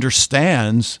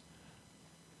understands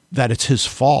that it's his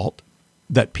fault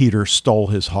that Peter stole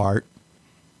his heart,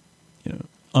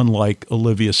 unlike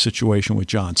Olivia's situation with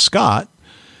John Scott,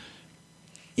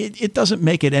 it doesn't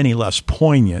make it any less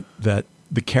poignant that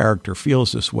the character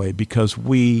feels this way, because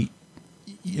we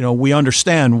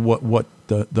understand what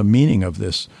the meaning of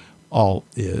this all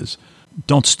is.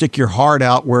 Don't stick your heart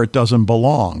out where it doesn't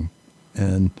belong.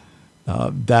 And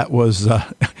that was,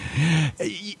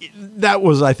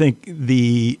 I think,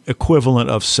 the equivalent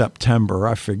of September.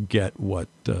 I forget what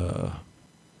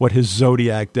his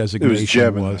zodiac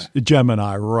designation was.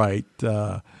 Gemini, right.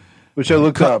 Which I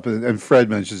looked up, and Fred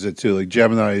mentions it too. Like,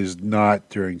 Gemini is not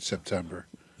during September.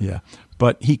 Yeah.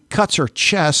 But he cuts her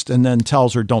chest and then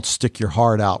tells her, don't stick your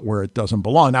heart out where it doesn't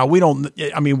belong. Now,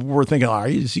 we're thinking,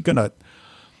 is he going to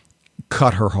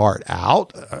cut her heart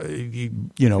out?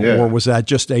 Or was that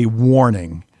just a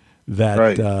warning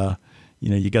that,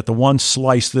 you got the one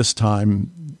slice this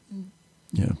time.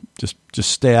 Just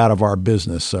stay out of our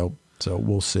business. So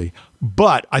we'll see.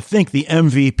 But I think the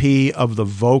MVP of the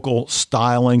vocal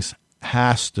stylings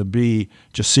has to be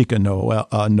Jessica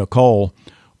Nicole,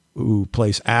 who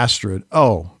plays Astrid.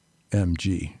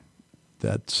 OMG.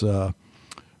 That's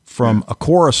from a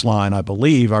chorus line, I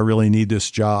believe. I really need this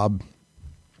job.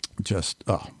 Just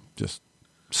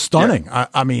stunning. Yeah.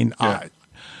 I mean, I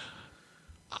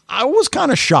was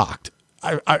kind of shocked.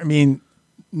 I mean,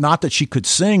 not that she could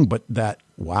sing, but that,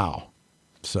 wow.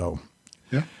 So,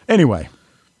 anyway.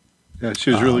 Yeah,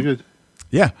 she was really good.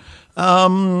 Yeah.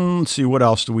 Let's see, what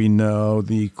else do we know?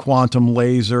 The quantum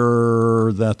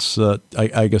laser, that's,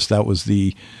 I guess that was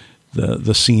the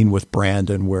scene with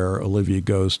Brandon where Olivia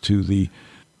goes to the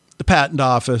patent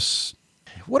office.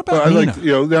 What about Nina?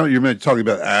 Now you're talking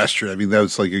about Astrid. I mean, that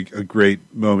was like a great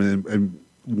moment. And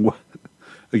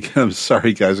again, I'm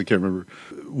sorry, guys, I can't remember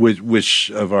which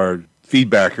of our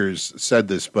feedbackers said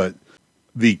this, but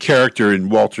the character in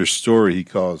Walter's story, he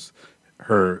calls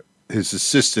his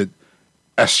assistant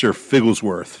Esther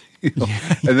Figglesworth.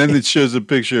 And then it shows a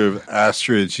picture of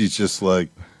Astrid, and she's just like,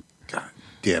 God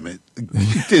damn it,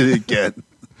 you did it again.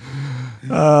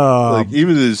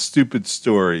 Even his stupid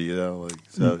story, so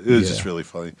it was just really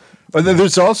funny. But then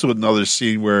there's also another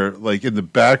scene where, like, in the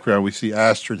background, we see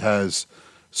Astrid has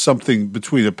something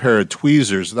between a pair of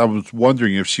tweezers, and I was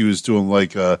wondering if she was doing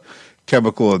like a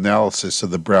chemical analysis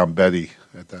of the Brown Betty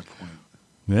at that point.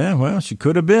 Yeah, well, she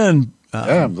could have been.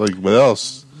 Like, what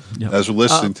else? Yep. As we're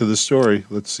listening to the story,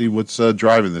 let's see what's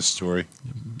driving this story.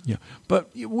 Yeah,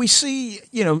 but we see,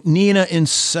 Nina in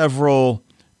several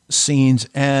scenes,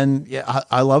 and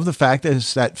I love the fact that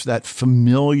it's that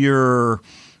familiar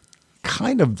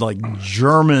kind of like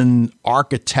German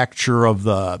architecture of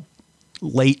the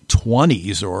late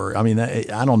 20s, or I mean,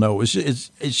 I don't know. It's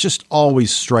just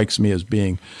always strikes me as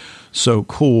being so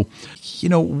cool.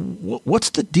 What's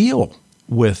the deal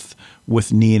with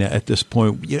Nina at this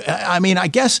point? I mean, I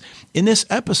guess in this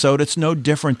episode, it's no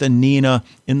different than Nina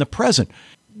in the present.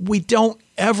 We don't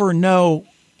ever know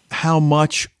how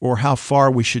much or how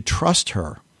far we should trust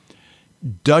her.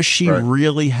 Does she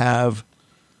really have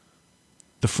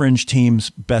the Fringe team's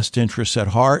best interests at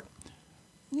heart?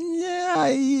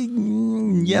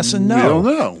 Yes and no. We don't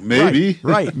know. Maybe.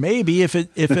 Right. Maybe if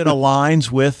it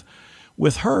aligns with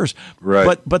hers.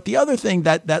 Right. But the other thing,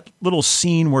 that little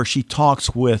scene where she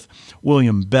talks with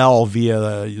William Bell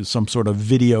via some sort of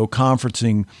video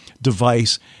conferencing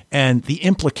device, and the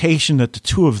implication that the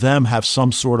two of them have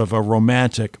some sort of a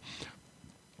romantic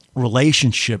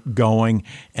relationship going,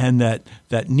 and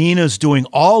that Nina's doing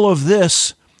all of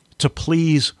this to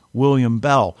please William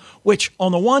Bell, which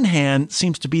on the one hand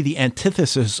seems to be the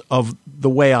antithesis of the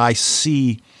way I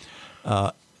see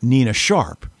Nina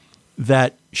Sharp,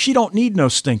 that she don't need no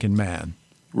stinking man.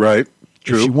 Right.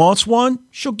 True. If she wants one,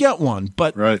 she'll get one.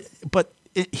 But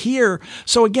here,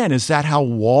 so again, is that how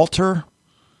Walter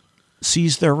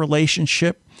sees their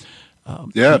relationship? I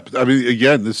mean,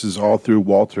 again, this is all through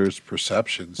Walter's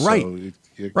perception, so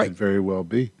it could very well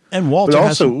be. And Walter, but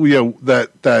also,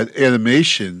 that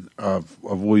animation of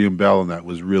William Bell in that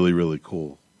was really, really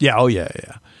cool. Yeah,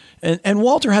 and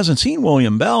Walter hasn't seen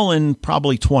William Bell in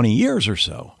probably 20 years or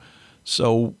so.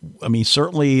 So, I mean,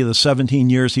 certainly the 17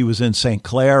 years he was in St.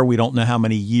 Clair, we don't know how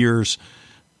many years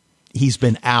he's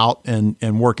been out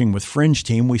and working with Fringe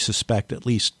Team. We suspect at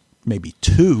least maybe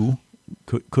 2,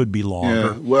 could be longer.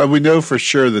 Yeah. Well, we know for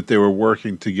sure that they were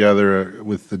working together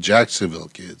with the Jacksonville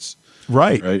kids.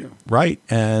 Right.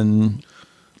 And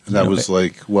that was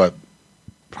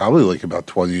probably like about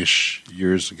 20-ish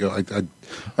years ago.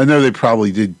 I know they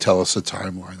probably did tell us a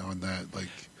timeline on that,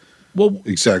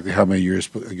 exactly how many years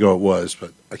ago it was,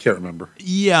 but I can't remember.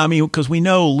 Yeah, I mean, because we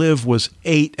know Liv was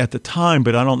 8 at the time,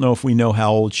 but I don't know if we know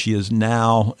how old she is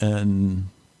now. And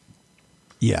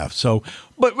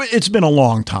but it's been a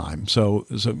long time. So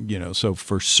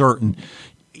for certain,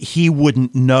 he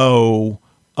wouldn't know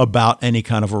about any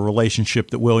kind of a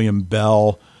relationship that William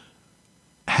Bell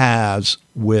has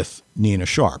with Nina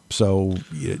Sharp. So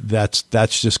that's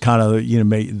just kind of,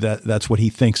 that's what he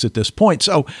thinks at this point.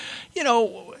 So,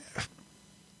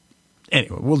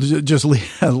 anyway, we'll just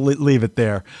leave it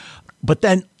there. But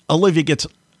then Olivia gets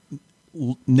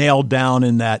nailed down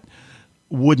in that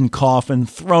wooden coffin,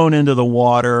 thrown into the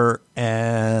water,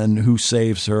 and who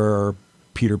saves her?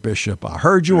 Peter Bishop. I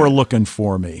heard you were looking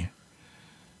for me.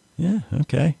 Yeah,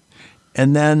 okay.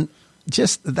 And then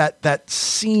just that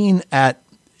scene at,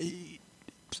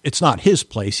 it's not his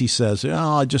place. He says,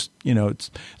 it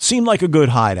seemed like a good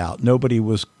hideout. Nobody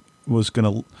was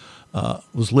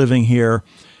living here.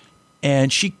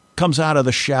 And she comes out of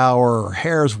the shower, her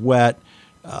hair's wet,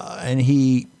 and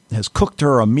he has cooked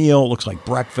her a meal. Looks like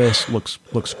breakfast.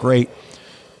 Looks great.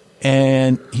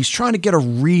 And he's trying to get a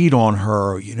read on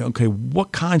her. Okay,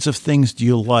 what kinds of things do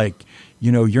you like?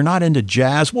 You're not into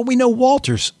jazz. Well, we know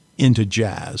Walter's into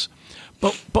jazz.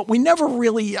 But we never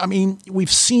really,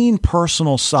 we've seen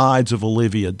personal sides of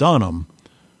Olivia Dunham,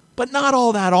 but not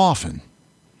all that often.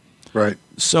 Right.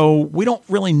 So we don't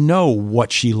really know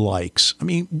what she likes.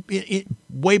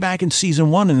 Way back in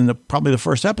season 1 and in probably the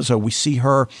first episode, we see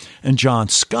her and John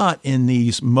Scott in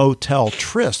these motel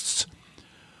trysts.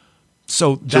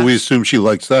 So we assume she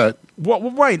likes that. Well,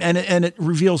 right. And it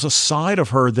reveals a side of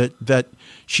her that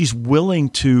she's willing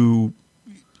to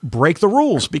break the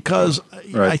rules because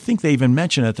I think they even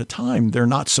mentioned at the time they're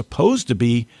not supposed to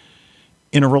be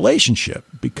in a relationship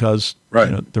because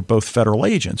they're both federal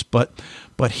agents. But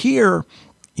here,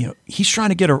 he's trying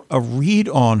to get a read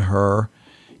on her,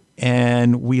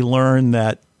 and we learn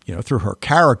that through her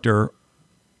character,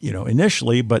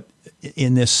 initially, but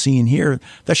in this scene here,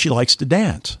 that she likes to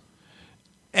dance.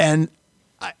 And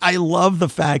I love the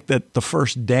fact that the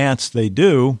first dance they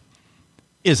do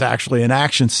is actually an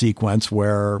action sequence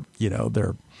where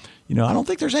they're I don't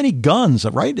think there's any guns,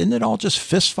 right? Isn't it all just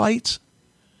fist fights?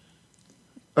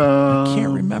 I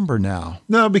can't remember now.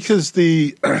 No, because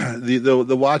the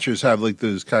Watchers have like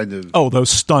those kind of those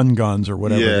stun guns or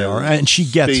whatever they are, and she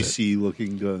gets spacey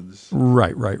looking guns.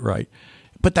 Right.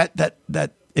 But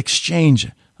that exchange,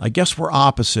 I guess we're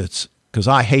opposites because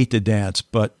I hate to dance,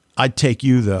 but I'd take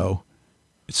you though.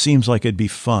 It seems like it'd be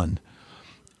fun,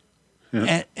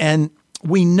 and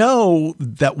we know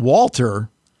that Walter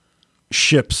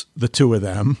ships the two of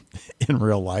them in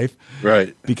real life,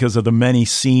 right? Because of the many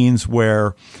scenes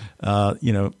where,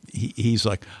 he's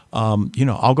like,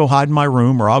 I'll go hide in my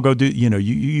room, or I'll go do,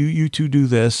 you two do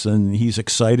this, and he's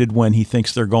excited when he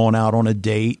thinks they're going out on a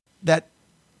date. That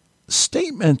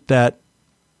statement that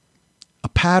a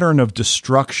pattern of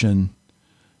destruction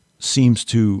seems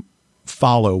to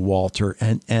follow Walter,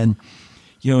 and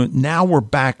now we're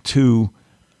back to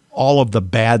all of the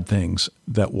bad things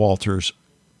that Walter's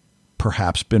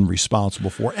perhaps been responsible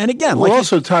for. And again, we're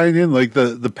also tying in like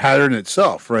the pattern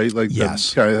itself, right? Like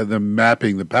yes. the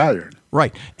mapping the pattern.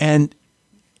 Right. And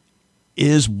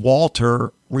is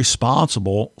Walter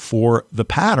responsible for the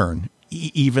pattern,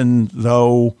 even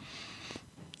though,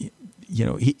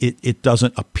 it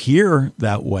doesn't appear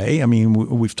that way?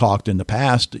 We've talked in the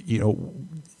past,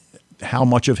 how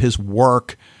much of his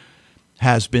work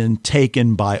has been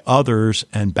taken by others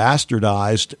and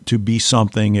bastardized to be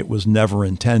something it was never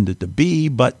intended to be.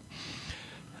 But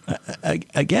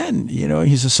again,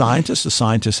 he's a scientist. The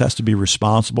scientist has to be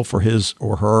responsible for his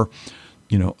or her,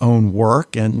 own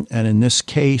work. And in this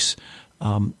case,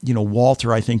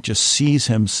 Walter, I think, just sees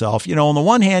himself, on the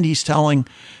one hand, he's telling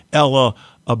Ella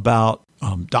about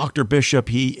Dr. Bishop.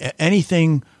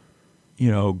 Anything,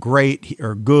 great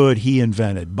or good, he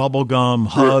invented. Bubblegum,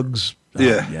 hugs.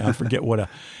 I forget what.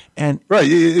 And right,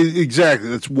 exactly.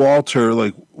 That's Walter.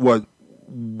 Like what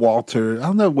Walter? I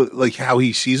don't know like how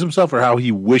he sees himself or how he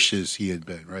wishes he had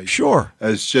been. Right. Sure.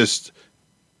 As just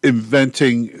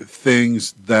inventing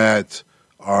things that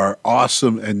are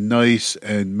awesome and nice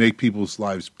and make people's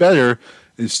lives better,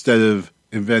 instead of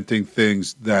inventing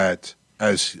things that,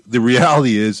 as the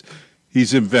reality is,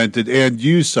 he's invented and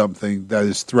used something that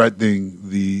is threatening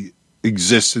the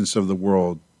existence of the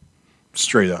world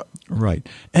straight up. Right.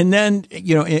 And then,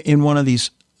 in one of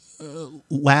these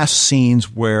last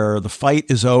scenes where the fight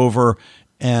is over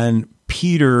and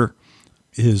Peter,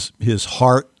 his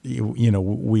heart,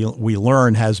 we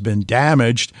learn has been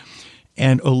damaged,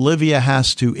 and Olivia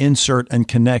has to insert and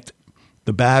connect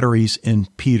the batteries in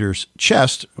Peter's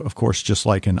chest, of course, just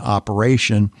like an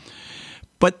operation.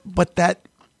 But that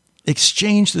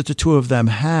exchange that the two of them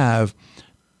have,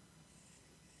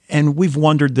 and we've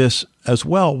wondered this as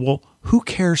well, who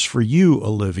cares for you,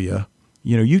 Olivia?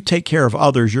 You take care of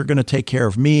others. You're going to take care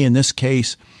of me in this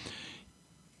case.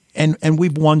 And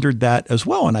we've wondered that as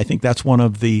well. And I think that's one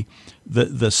of the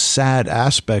sad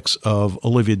aspects of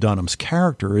Olivia Dunham's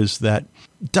character is that,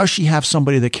 does she have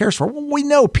somebody that cares for her? Well, we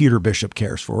know Peter Bishop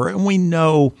cares for her, and we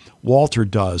know Walter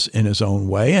does in his own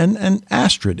way, and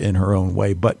Astrid in her own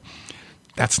way. But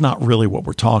that's not really what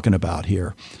we're talking about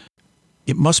here.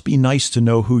 It must be nice to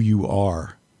know who you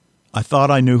are. I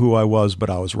thought I knew who I was, but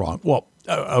I was wrong. Well,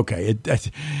 okay,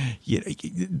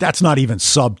 that's not even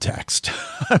subtext.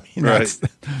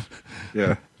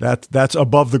 That's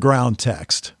above the ground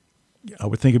text. I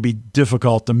would think it'd be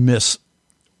difficult to miss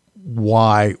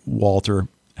why Walter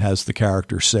has the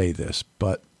character say this,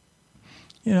 but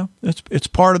it's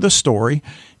part of the story,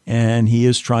 and he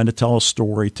is trying to tell a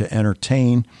story to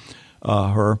entertain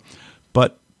her.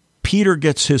 But Peter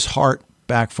gets his heart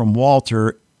back from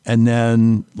Walter, and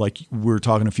then, like we were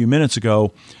talking a few minutes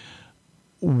ago,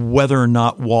 whether or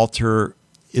not Walter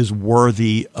is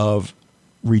worthy of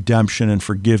redemption and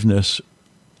forgiveness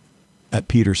at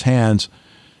Peter's hands,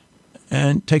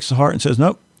 and takes the heart and says,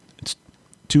 nope, it's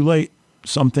too late.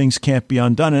 Some things can't be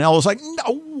undone. And Ella's like,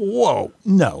 no, whoa,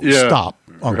 no, stop,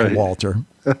 Uncle Walter.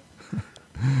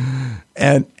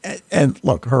 And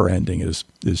look, her ending is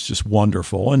just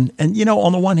wonderful. And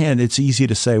on the one hand, it's easy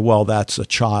to say, well, that's a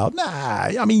child. Nah,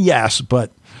 I mean, yes,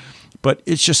 but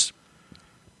it's just,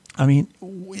 I mean,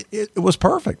 it was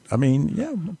perfect. I mean,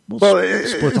 yeah.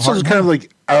 It's also kind of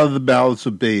like out of the mouths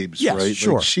of babes, yes, right?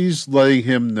 Sure. Like she's letting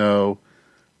him know,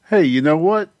 hey, you know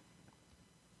what?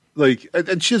 Like,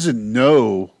 and she doesn't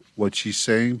know what she's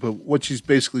saying, but what she's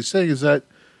basically saying is that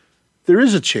there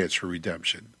is a chance for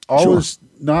redemption. All is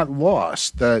not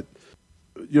lost. That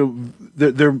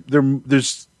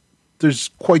there's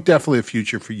quite definitely a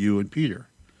future for you and Peter.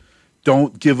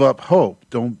 Don't give up hope.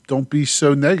 Don't be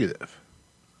so negative.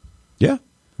 Yeah,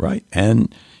 right.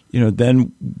 And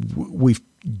then we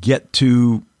get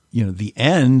to the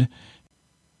end.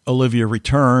 Olivia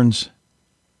returns,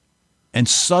 and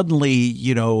suddenly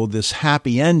this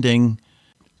happy ending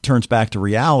turns back to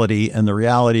reality, and the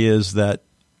reality is that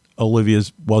Olivia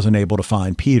wasn't able to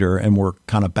find Peter, and we're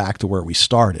kind of back to where we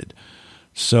started.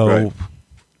 So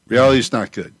reality's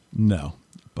not good. No,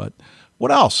 but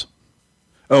what else?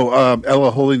 Oh, Ella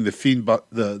holding the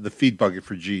feed bucket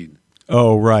for Gene.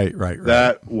 Oh, right.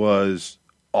 That was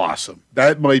awesome.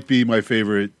 That might be my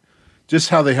favorite. Just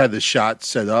how they had the shot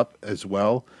set up as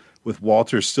well, with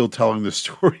Walter still telling the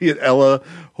story and Ella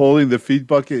holding the feed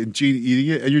bucket and Gene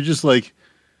eating it, and you're just like,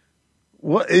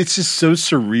 what? It's just so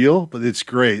surreal, but it's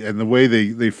great. And the way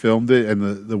they filmed it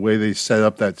and the way they set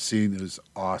up that scene is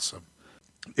awesome.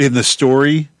 In the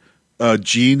story,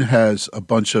 Jean has a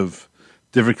bunch of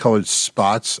different colored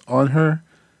spots on her.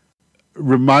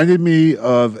 Reminded me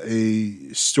of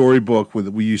a storybook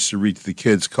that we used to read to the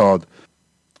kids called,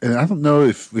 and I don't know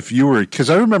if you were,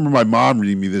 because I remember my mom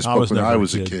reading me this book when I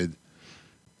was a kid.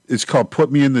 It's called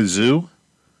Put Me in the Zoo.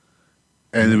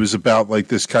 And it was about like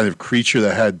this kind of creature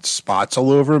that had spots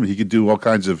all over him. He could do all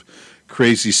kinds of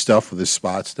crazy stuff with his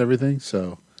spots and everything.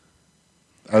 So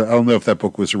I don't know if that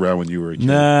book was around when you were a kid.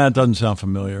 Nah, it doesn't sound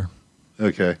familiar.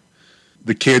 Okay.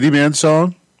 The Candyman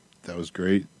song, that was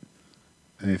great.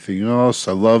 Anything else?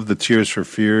 I love the Tears for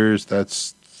Fears.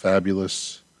 That's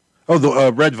fabulous. Oh,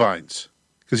 the Red Vines,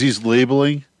 because he's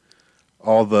labeling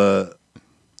all the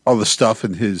stuff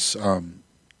in his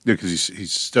because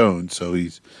he's stoned, so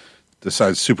he's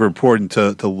decides super important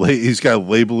to he's got a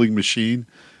labeling machine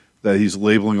that he's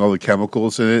labeling all the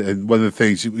chemicals in it. And one of the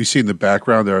things we see in the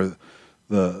background are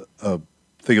the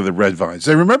thing of the red vines.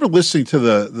 I remember listening to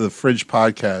the Fringe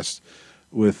podcast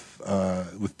with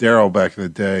Daryl back in the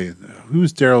day. Who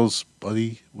was Daryl's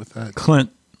buddy with that?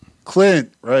 Clint,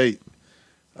 right.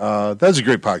 That was a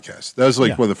great podcast. That was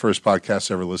one of the first podcasts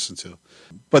I ever listened to.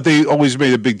 But they always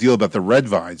made a big deal about the red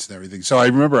vines and everything. So I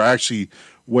remember I actually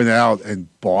went out and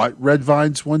bought red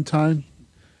vines one time.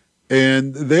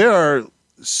 And they are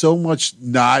so much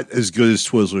not as good as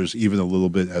Twizzlers, even a little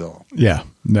bit at all. Yeah,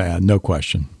 no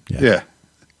question. Yeah.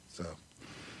 So,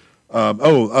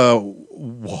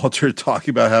 Walter talking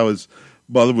about how his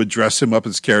mother would dress him up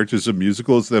as characters in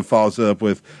musicals, and then follows it up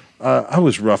with, I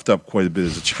was roughed up quite a bit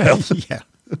as a child. Yeah.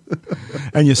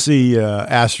 And you see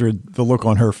Astrid, the look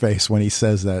on her face when he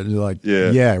says that. You're like,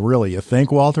 yeah, really? You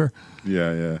think, Walter?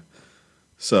 Yeah.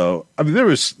 So, I mean,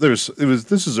 this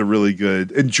is a really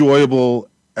good, enjoyable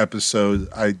episode.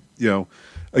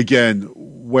 Again,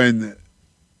 when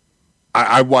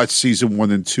I watched season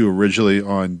 1 and 2 originally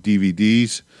on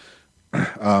DVDs,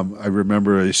 I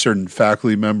remember a certain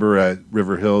faculty member at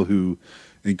River Hill who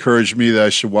encouraged me that I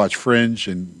should watch Fringe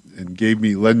and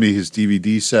lend me his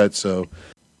DVD set. So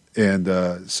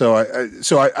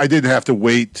I didn't have to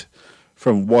wait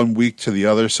from 1 week to the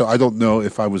other. So I don't know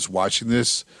if I was watching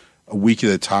this a week at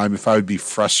a time, if I would be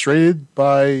frustrated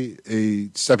by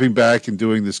stepping back and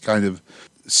doing this kind of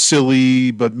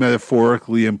silly but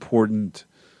metaphorically important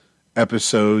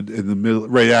episode in the middle,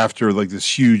 right after like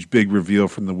this huge big reveal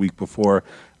from the week before.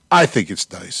 I think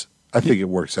it's nice. I think it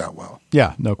works out well.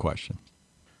 Yeah, no question.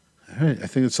 All right, I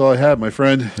think that's all I have, my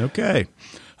friend. Okay.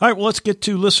 All right, well, let's get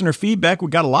to listener feedback. We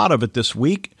got a lot of it this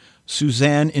week.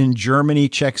 Suzanne in Germany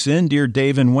checks in. Dear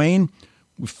Dave and Wayne,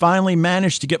 we finally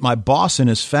managed to get my boss and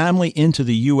his family into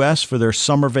the U.S. for their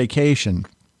summer vacation.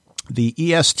 The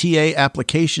ESTA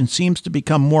application seems to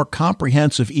become more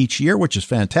comprehensive each year, which is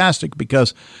fantastic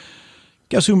because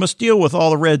guess who must deal with all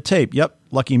the red tape? Yep,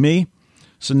 lucky me.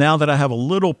 So now that I have a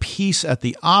little peace at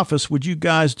the office, would you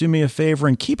guys do me a favor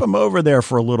and keep him over there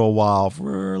for a little while,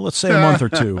 for let's say a month or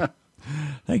two?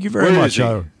 Thank you very much.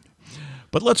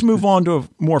 But let's move on to a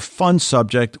more fun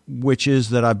subject, which is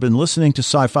that I've been listening to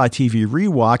Sci-Fi TV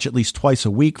Rewatch at least twice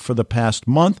a week for the past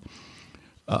month.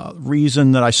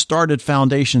 Reason that I started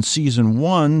Foundation Season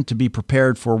 1 to be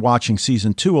prepared for watching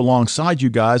Season 2 alongside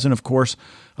you guys, and of course,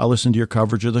 I listened to your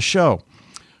coverage of the show.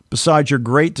 Besides your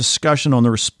great discussion on the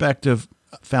respective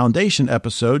Foundation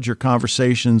episodes, your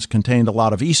conversations contained a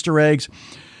lot of Easter eggs.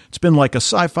 It's been like a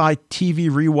Sci-Fi TV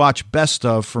Rewatch best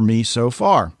of for me so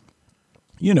far.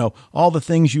 You know, all the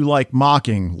things you like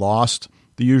mocking, Lost,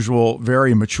 the usual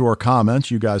very mature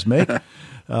comments you guys make.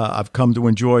 I've come to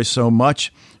enjoy so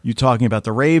much. You talking about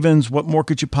the Ravens. What more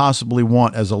could you possibly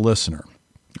want as a listener?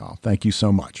 Oh, thank you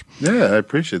so much. Yeah, I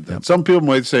appreciate that. Yep. Some people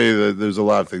might say that there's a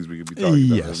lot of things we could be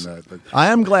talking about than that. But. I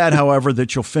am glad, however,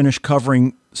 that you'll finish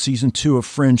covering Season 2 of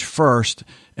Fringe first,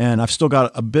 and I've still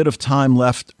got a bit of time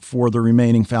left for the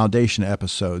remaining Foundation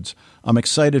episodes. I'm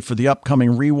excited for the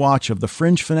upcoming rewatch of the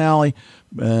Fringe finale,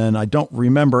 and I don't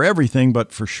remember everything,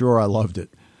 but for sure I loved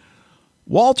it.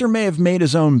 Walter may have made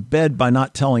his own bed by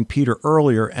not telling Peter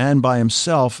earlier and by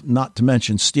himself, not to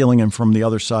mention stealing him from the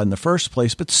other side in the first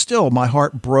place, but still my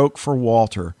heart broke for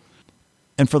Walter.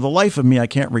 And for the life of me, I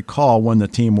can't recall when the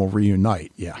team will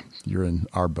reunite. Yeah, you're in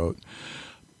our boat.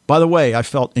 By the way, I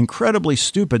felt incredibly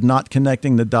stupid not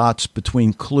connecting the dots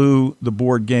between Clue, the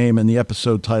board game, and the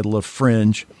episode title of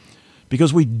Fringe,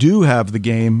 because we do have the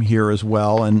game here as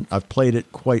well, and I've played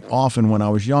it quite often when I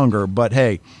was younger. But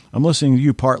hey, I'm listening to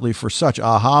you partly for such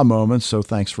aha moments, so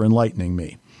thanks for enlightening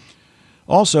me.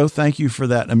 Also, thank you for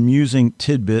that amusing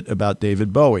tidbit about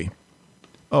David Bowie.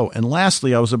 Oh, and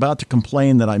lastly, I was about to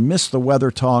complain that I missed the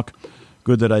weather talk.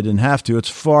 Good that I didn't have to. It's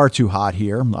far too hot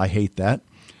here. I hate that.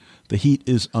 The heat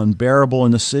is unbearable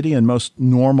in the city, and most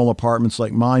normal apartments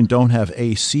like mine don't have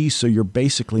AC, so you're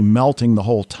basically melting the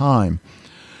whole time.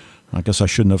 I guess I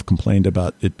shouldn't have complained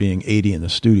about it being 80 in the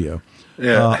studio.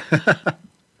 Yeah.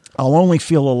 I'll only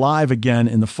feel alive again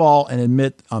in the fall and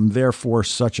admit I'm therefore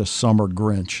such a summer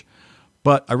Grinch.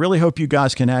 But I really hope you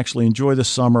guys can actually enjoy the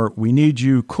summer. We need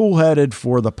you cool-headed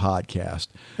for the podcast.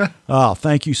 Oh,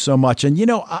 thank you so much. And, you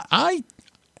know, I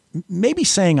maybe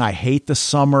saying I hate the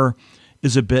summer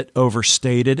is a bit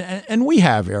overstated, and we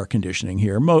have air conditioning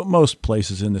here. Most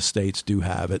places in the States do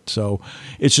have it. So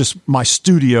it's just my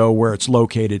studio where it's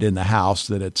located in the house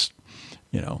that it's,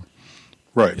 you know,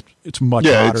 right. It's much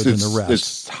hotter than the rest.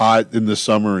 It's hot in the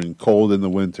summer and cold in the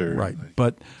winter. Right.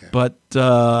 But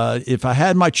if I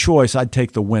had my choice, I'd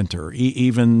take the winter,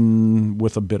 even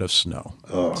with a bit of snow.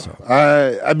 Oh, so.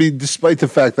 I mean, despite the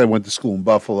fact that I went to school in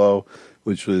Buffalo,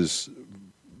 which was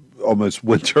almost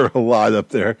winter a lot up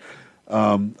there,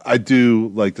 I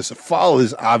do like this. Fall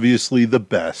is obviously the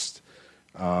best,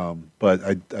 but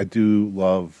I do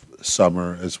love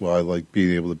summer as well. I like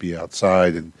being able to be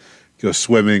outside and go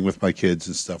swimming with my kids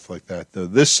and stuff like that. Though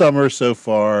this summer so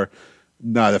far,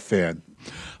 not a fan.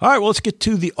 All right, well, let's get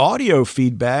to the audio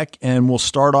feedback, and we'll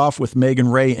start off with Megan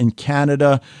Ray in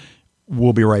Canada.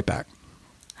 We'll be right back.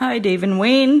 Hi, Dave and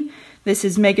Wayne. This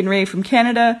is Megan Ray from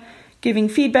Canada, giving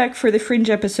feedback for the Fringe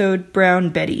episode, Brown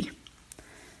Betty.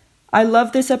 I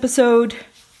love this episode.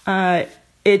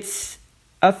 It's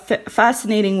a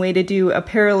fascinating way to do a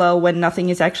parallel when nothing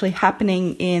is actually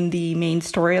happening in the main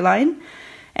storyline,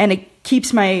 and it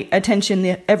keeps my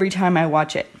attention every time I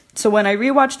watch it. So when I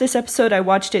rewatched this episode, I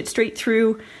watched it straight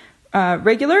through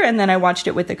regular, and then I watched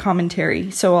it with the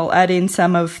commentary. So I'll add in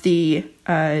some of the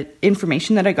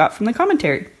information that I got from the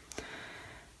commentary.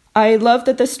 I love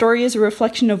that the story is a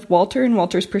reflection of Walter and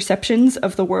Walter's perceptions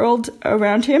of the world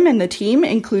around him and the team,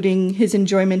 including his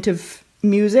enjoyment of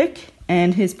music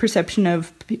and his perception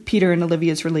of Peter and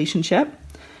Olivia's relationship.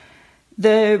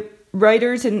 The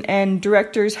writers and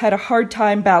directors had a hard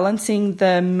time balancing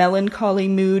the melancholy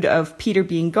mood of Peter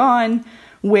being gone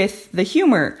with the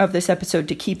humor of this episode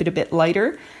to keep it a bit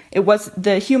lighter.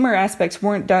 The humor aspects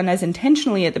weren't done as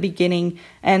intentionally at the beginning,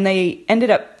 and they ended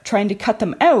up trying to cut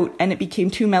them out, and it became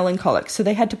too melancholic. So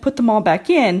they had to put them all back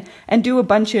in and do a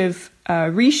bunch of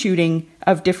reshooting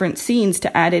of different scenes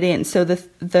to add it in. So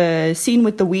the scene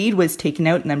with the weed was taken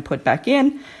out and then put back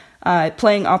in.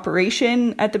 Playing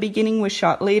Operation at the beginning was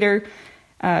shot later.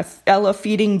 Ella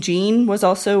feeding Jean was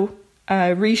also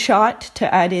reshot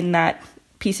to add in that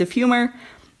piece of humor.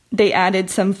 They added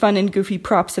some fun and goofy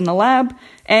props in the lab,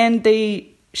 and they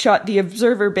shot the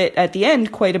observer bit at the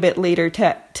end quite a bit later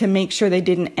to make sure they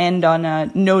didn't end on a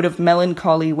note of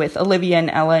melancholy with Olivia and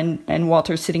Ella and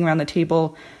Walter sitting around the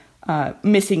table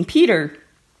missing Peter.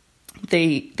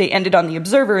 they ended on the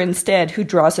observer instead, who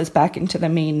draws us back into the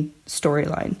main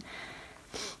storyline.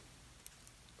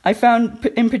 I found,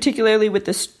 in particularly with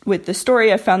the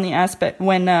story, I found the aspect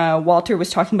when Walter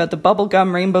was talking about the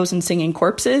bubblegum, rainbows, and singing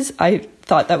corpses. I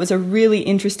thought that was a really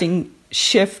interesting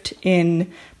shift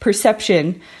in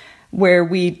perception, where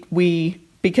we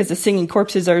because the singing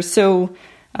corpses are so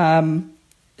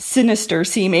sinister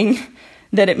seeming,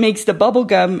 that it makes the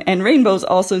bubblegum and rainbows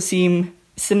also seem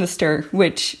sinister,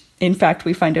 which in fact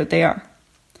we find out they are.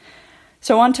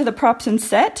 So on to the props and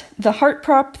set. The heart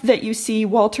prop that you see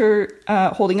Walter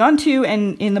holding onto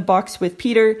and in the box with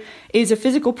Peter is a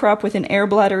physical prop with an air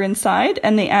bladder inside,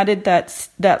 and they added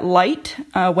that light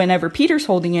whenever Peter's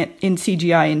holding it in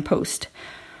CGI in post.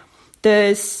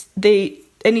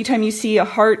 Anytime you see a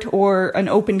heart or an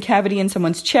open cavity in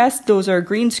someone's chest, those are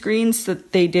green screens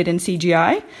that they did in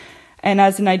CGI. And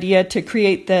as an idea to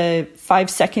create the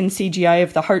 5-second CGI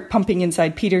of the heart pumping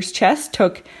inside Peter's chest,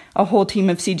 took a whole team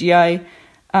of CGI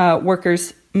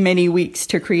workers many weeks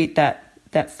to create that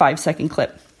 5-second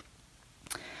clip.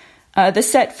 The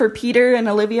set for Peter and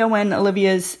Olivia, when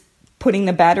Olivia's putting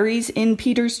the batteries in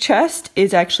Peter's chest,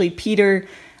 is actually Peter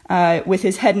with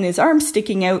his head and his arms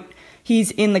sticking out.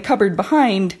 He's in the cupboard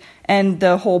behind, and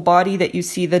the whole body that you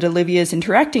see that Olivia is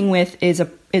interacting with is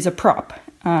a prop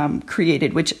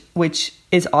created, which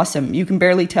is awesome. You can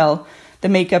barely tell. The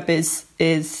makeup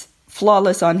is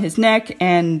flawless on his neck,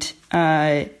 and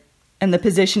the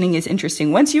positioning is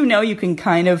interesting. Once you know, you can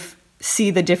kind of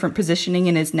see the different positioning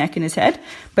in his neck and his head,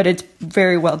 but it's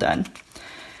very well done.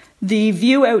 The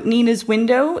view out Nina's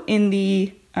window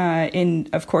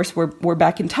of course we're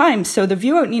back in time, so the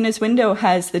view out Nina's window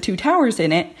has the two towers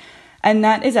in it, and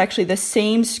that is actually the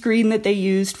same screen that they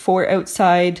used for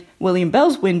outside William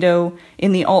Bell's window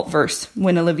in the alt-verse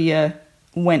when Olivia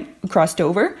crossed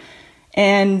over.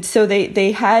 And so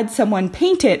they had someone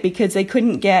paint it because they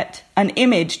couldn't get an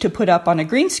image to put up on a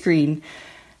green screen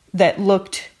that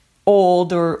looked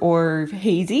old or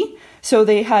hazy. So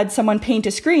they had someone paint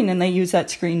a screen, and they used that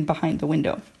screen behind the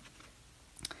window.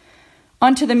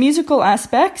 Onto the musical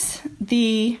aspects.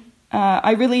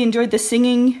 I really enjoyed the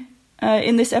singing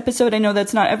in this episode. I know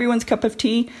that's not everyone's cup of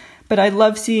tea, but I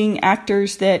love seeing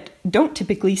actors that don't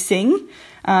typically sing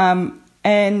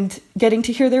and getting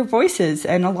to hear their voices,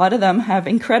 and a lot of them have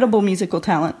incredible musical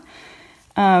talent.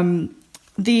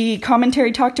 The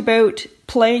commentary talked about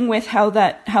playing with how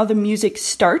the music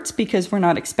starts because we're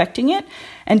not expecting it,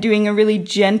 and doing a really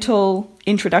gentle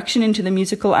introduction into the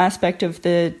musical aspect of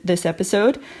this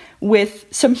episode, with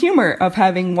some humor of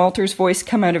having Walter's voice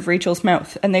come out of Rachel's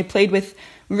mouth. And they played with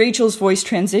Rachel's voice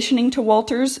transitioning to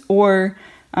Walter's, or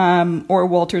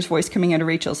Walter's voice coming out of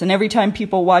Rachel's. And every time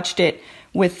people watched it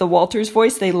with the Walter's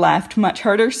voice, they laughed much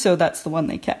harder, so that's the one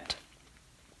they kept.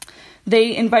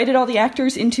 They invited all the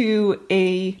actors into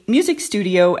a music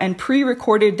studio and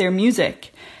pre-recorded their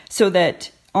music so that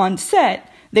on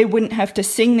set, they wouldn't have to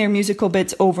sing their musical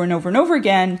bits over and over and over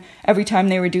again every time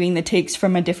they were doing the takes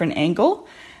from a different angle.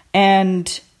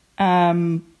 And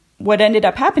what ended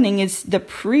up happening is the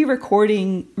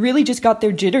pre-recording really just got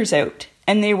their jitters out,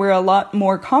 and they were a lot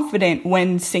more confident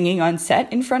when singing on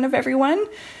set in front of everyone.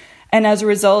 And as a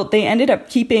result, they ended up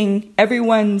keeping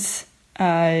everyone's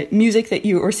music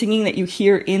singing that you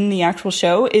hear in the actual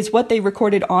show is what they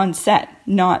recorded on set,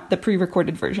 not the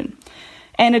pre-recorded version.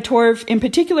 Anna Torv in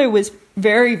particular was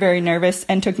very, very nervous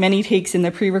and took many takes in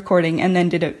the pre-recording, and then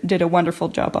did a wonderful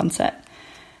job on set.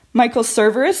 Michael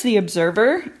Cerveris, the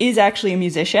observer, is actually a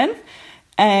musician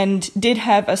and did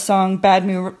have a song, Bad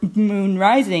Moon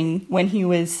Rising, when he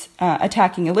was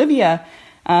attacking Olivia,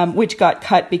 which got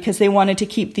cut because they wanted to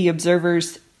keep the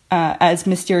observers as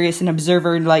mysterious and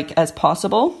observer-like as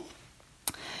possible.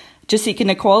 Jessica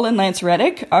Nicole and Lance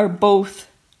Reddick are both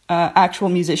actual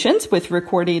musicians with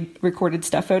recorded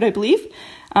stuff out, I believe.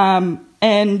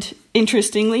 And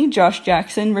interestingly, Josh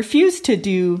Jackson refused to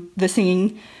do the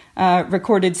singing,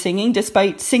 recorded singing,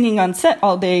 despite singing on set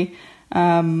all day,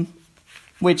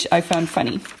 which I found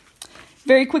funny.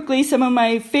 Very quickly, some of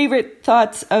my favorite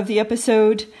thoughts of the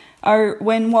episode are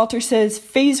when Walter says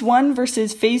phase 1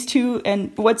 versus phase 2,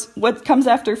 and what comes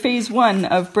after phase 1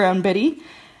 of Brown Betty.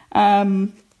 What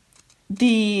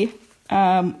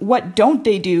don't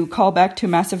they do callback to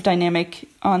Massive Dynamic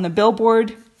on the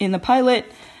billboard in the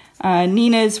pilot.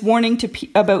 Nina's warning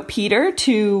about Peter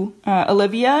to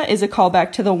Olivia is a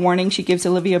callback to the warning she gives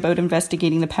Olivia about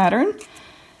investigating the pattern.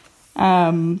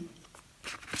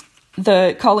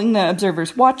 The calling the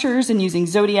observers watchers and using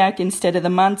zodiac instead of the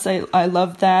months, I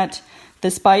love that. The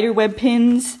spider web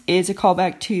pins is a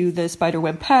callback to the spider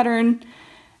web pattern.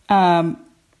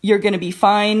 You're going to be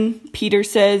fine, Peter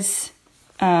says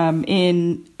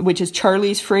which is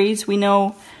Charlie's phrase, we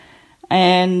know.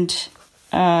 And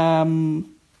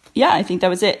I think that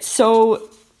was it. So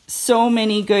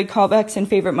many good callbacks and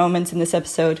favorite moments in this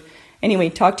episode. Anyway,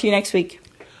 talk to you next week.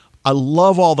 I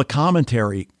love all the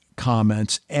commentary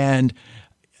comments, and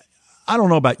I don't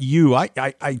know about you.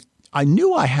 I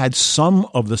knew I had some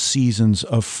of the seasons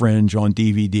of Fringe on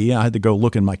DVD. I had to go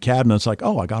look in my cabinet. It's like,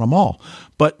 oh, I got them all.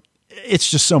 But it's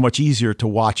just so much easier to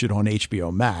watch it on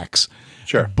HBO Max.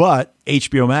 Sure. But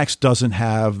HBO Max doesn't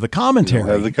have the commentary.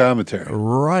 Don't have the commentary.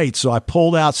 Right. So I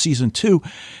pulled out season 2.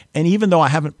 And even though I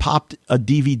haven't popped a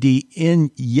DVD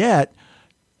in yet,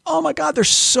 oh my God, there's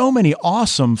so many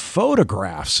awesome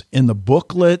photographs in the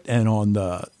booklet and on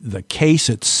the case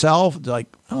itself. Like,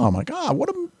 oh my God,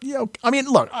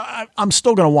 look, I'm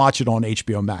still going to watch it on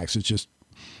HBO Max. It's just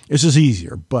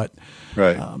easier, but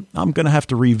right. I'm going to have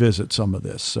to revisit some of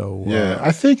this. So yeah,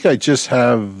 I think I just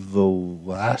have the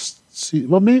last season.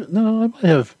 Well, maybe no, I might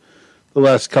have the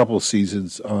last couple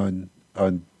seasons on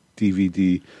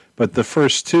DVD, but the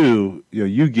first two,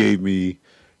 you gave me,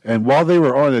 and while they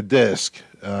were on a disc,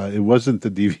 it wasn't the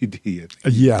DVD.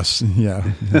 Yes,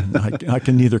 yeah. I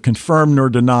can neither confirm nor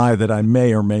deny that I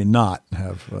may or may not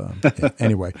have.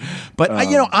 Anyway, but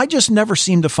I just never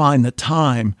seem to find the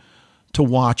time to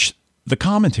watch the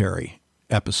commentary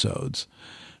episodes.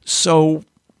 So,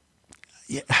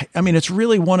 I mean, it's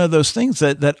really one of those things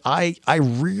that I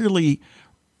really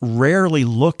rarely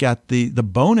look at the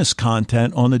bonus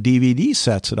content on the DVD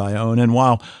sets that I own. And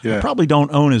while I probably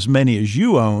don't own as many as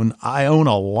you own, I own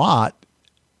a lot.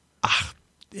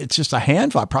 It's just a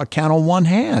handful. I probably count on one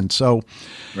hand. So,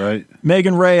 right.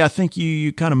 Megan Ray, I think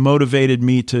you kind of motivated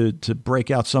me to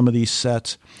break out some of these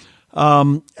sets.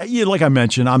 Like I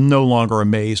mentioned, I'm no longer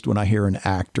amazed when I hear an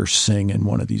actor sing in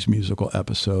one of these musical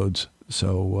episodes.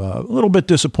 So a little bit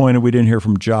disappointed we didn't hear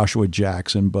from Joshua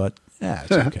Jackson, but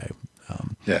it's okay.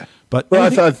 But I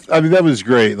thought that was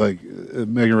great. Like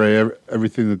Megan Ray,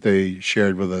 everything that they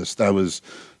shared with us, that was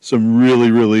some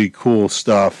really, really cool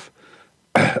stuff.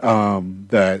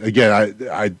 That again,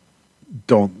 I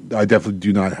definitely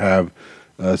do not have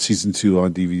season 2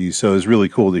 on DVD, so it's really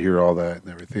cool to hear all that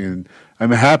and everything. And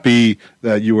I'm happy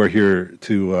that you are here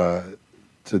to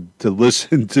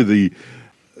listen to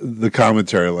the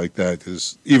commentary like that,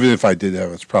 because even if I did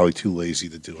have, it's probably too lazy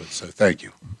to do it. So thank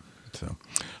you. So,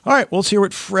 all right, well, let's hear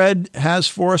what Fred has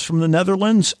for us from the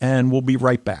Netherlands, and we'll be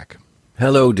right back.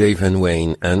 Hello, Dave and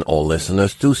Wayne, and all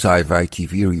listeners to Sci-Fi TV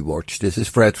Rewatch. This is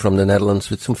Fred from the Netherlands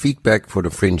with some feedback for the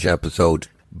Fringe episode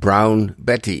Brown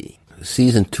Betty,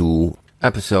 Season 2,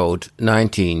 Episode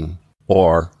 19,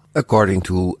 or, according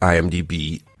to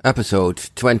IMDb, Episode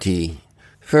 20.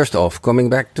 First off, coming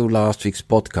back to last week's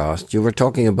podcast, you were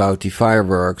talking about the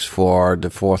fireworks for the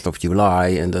 4th of July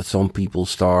and that some people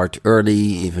start early,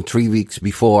 even 3 weeks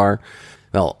before.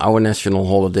 Well, our national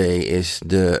holiday is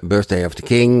the birthday of the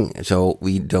king, so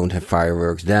we don't have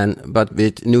fireworks then. But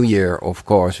with New Year, of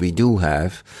course, we do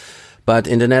have. But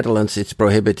in the Netherlands, it's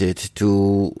prohibited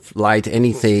to light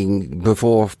anything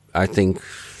before, I think,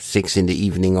 6 in the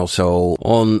evening or so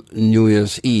on New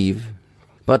Year's Eve.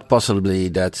 But possibly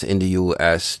that's in the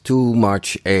US too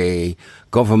much a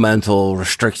governmental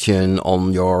restriction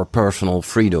on your personal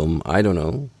freedom. I don't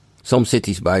know. Some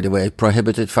cities, by the way,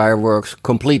 prohibited fireworks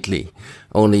completely.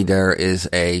 Only there is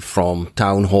a from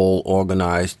town hall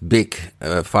organized big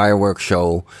fireworks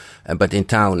show, but in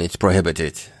town it's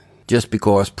prohibited. Just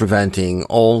because preventing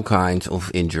all kinds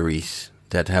of injuries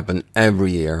that happen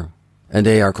every year. And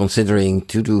they are considering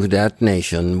to do that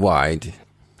nationwide.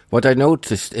 What I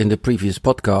noticed in the previous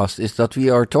podcast is that we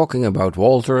are talking about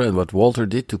Walter and what Walter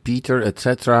did to Peter,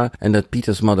 etc., and that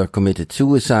Peter's mother committed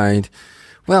suicide.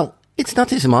 Well, it's not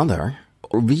his mother.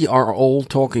 We are all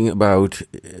talking about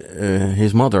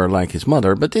his mother like his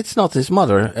mother, but it's not his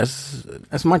mother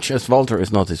as much as Walter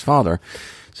is not his father.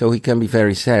 So he can be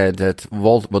very sad that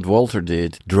what Walter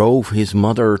did drove his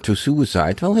mother to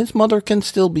suicide. Well, his mother can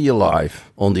still be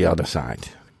alive on the other side.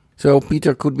 So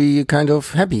Peter could be kind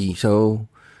of happy. So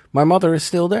my mother is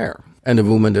still there. And the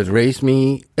woman that raised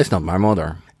me is not my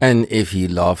mother. And if he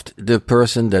loved the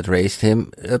person that raised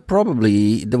him,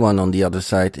 probably the one on the other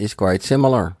side is quite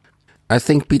similar. I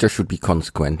think Peter should be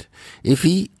consequent. If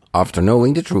he, after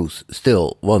knowing the truth,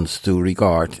 still wants to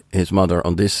regard his mother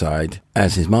on this side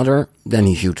as his mother, then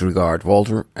he should regard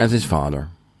Walter as his father.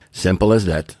 Simple as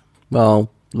that. Well,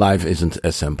 life isn't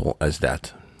as simple as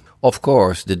that. Of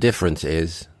course, the difference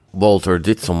is Walter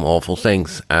did some awful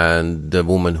things, and the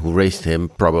woman who raised him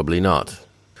probably not.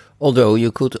 Although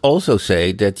you could also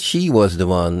say that she was the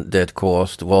one that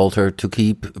caused Walter to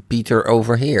keep Peter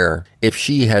over here. If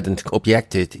she hadn't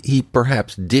objected, he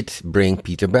perhaps did bring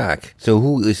Peter back. So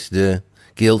who is the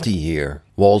guilty here?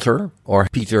 Walter or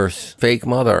Peter's fake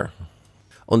mother?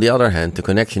 On the other hand, the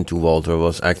connection to Walter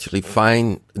was actually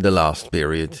fine the last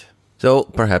period. So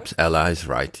perhaps Ella is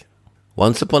right.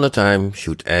 Once Upon a Time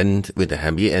should end with a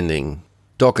happy ending.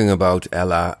 Talking about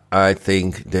Ella, I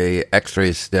think the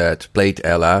actress that played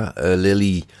Ella,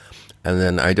 Lily, and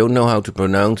then I don't know how to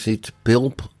pronounce it,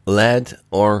 Pilblad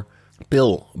or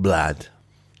Pilblad,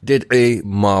 did a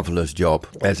marvelous job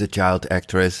as a child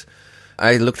actress.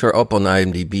 I looked her up on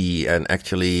IMDb, and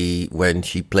actually when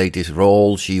she played this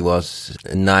role, she was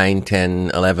 9,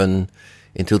 10, 11,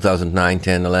 in 2009,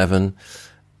 10, 11,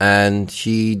 and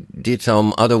she did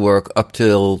some other work up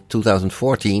till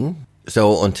 2014.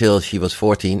 So until she was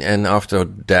 14, and after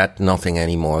that, nothing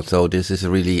anymore. So this is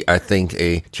really, I think,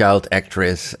 a child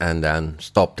actress and then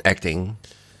stopped acting.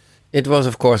 It was,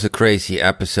 of course, a crazy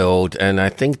episode, and I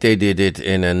think they did it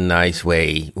in a nice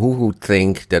way. Who would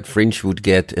think that Fringe would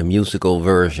get a musical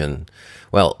version?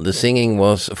 Well, the singing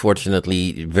was,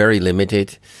 fortunately, very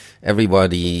limited.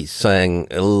 Everybody sang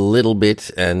a little bit,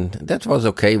 and that was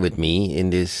okay with me in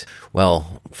this,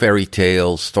 well, fairy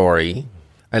tale story.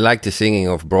 I like the singing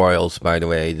of Broyles, by the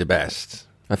way, the best.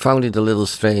 I found it a little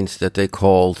strange that they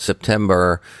called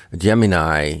September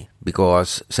Gemini,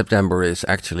 because September is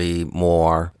actually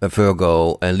more a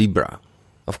Virgo and Libra.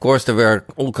 Of course, there were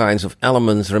all kinds of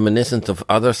elements reminiscent of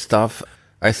other stuff.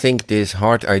 I think this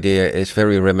heart idea is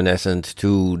very reminiscent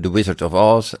to The Wizard of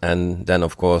Oz, and then,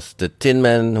 of course, the Tin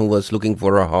Man who was looking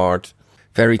for a heart.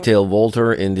 Fairy Tale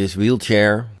Walter in this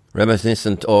wheelchair.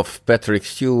 Reminiscent of Patrick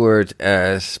Stewart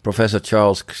as Professor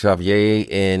Charles Xavier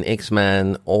in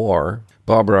X-Men or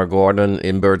Barbara Gordon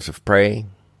in Birds of Prey.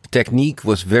 Technique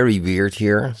was very weird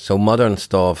here, so modern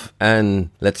stuff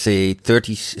and, let's say,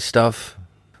 30s stuff.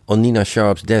 On Nina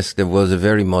Sharp's desk there was a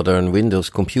very modern Windows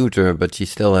computer, but she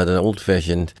still had an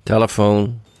old-fashioned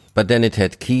telephone. But then it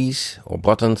had keys or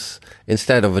buttons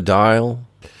instead of a dial.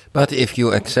 But if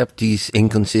you accept these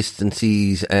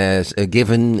inconsistencies as a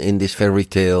given in this fairy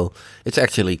tale, it's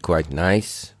actually quite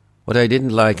nice. What I didn't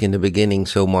like in the beginning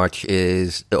so much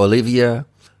is Olivia.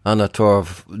 Anna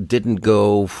Torv didn't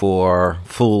go for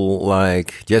full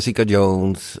like Jessica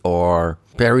Jones or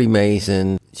Perry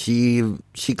Mason. She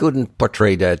couldn't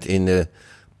portray that in a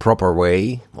proper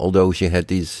way, although she had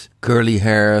these curly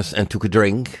hairs and took a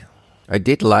drink. I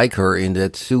did like her in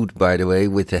that suit, by the way,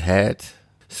 with the hat.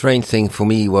 Strange thing for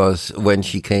me was when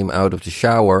she came out of the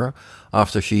shower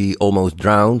after she almost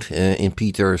drowned in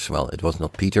Peter's, well, it was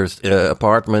not Peter's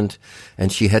apartment,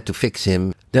 and she had to fix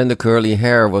him. Then the curly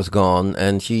hair was gone,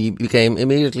 and she became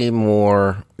immediately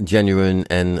more genuine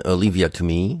and Olivia to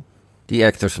me. The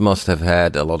actors must have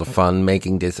had a lot of fun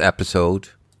making this episode.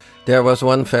 There was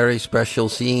one very special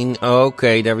scene.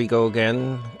 Okay, there we go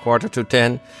again,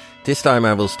 9:45. This time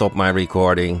I will stop my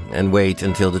recording and wait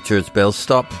until the church bells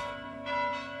stop.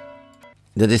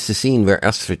 That is the scene where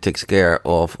Astrid takes care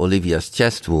of Olivia's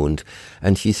chest wound,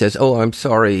 and she says, "Oh, I'm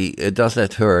sorry, does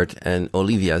that hurt?" And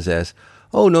Olivia says,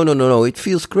 "Oh, no, it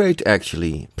feels great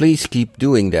actually. Please keep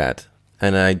doing that."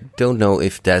 And I don't know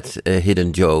if that's a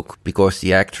hidden joke, because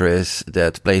the actress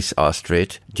that plays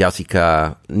Astrid,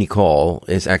 Jessica Nicole,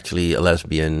 is actually a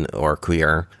lesbian or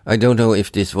queer. I don't know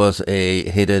if this was a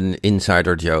hidden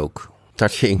insider joke,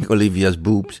 touching Olivia's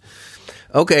boobs.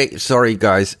 Okay, sorry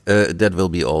guys, that will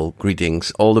be all.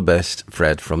 Greetings, all the best,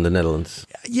 Fred from the Netherlands.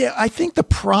 Yeah, I think the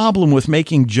problem with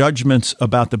making judgments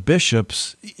about the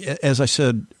bishops, as I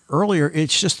said earlier,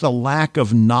 it's just the lack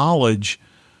of knowledge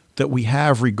that we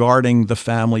have regarding the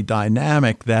family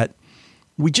dynamic that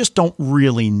we just don't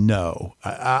really know.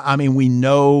 I mean, we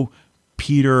know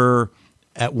Peter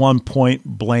at one point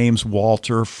blames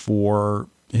Walter for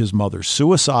his mother's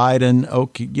suicide, and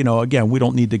okay, you know, again, we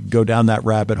don't need to go down that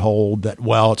rabbit hole that,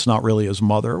 well, it's not really his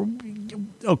mother.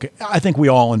 Okay, I think we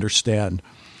all understand,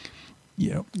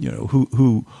 you know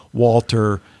who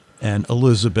Walter and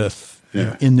Elizabeth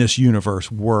in this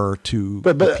universe were to.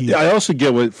 But Peter. I also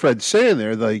get what Fred's saying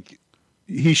there. Like,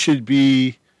 he should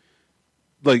be,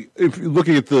 like, if you're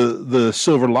looking at the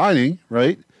silver lining,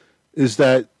 right, is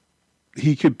that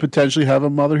he could potentially have a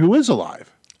mother who is alive,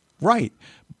 right?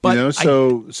 But you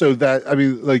know, so that, I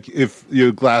mean, like, if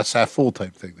glass half full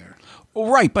type thing there.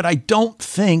 Right, but I don't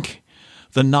think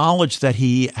the knowledge that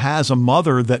he has a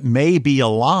mother that may be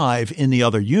alive in the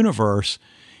other universe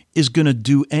is going to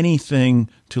do anything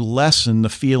to lessen the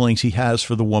feelings he has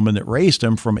for the woman that raised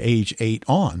him from age 8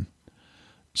 on.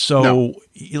 So,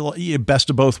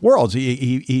 best of both worlds.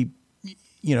 He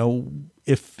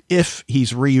if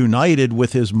he's reunited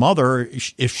with his mother,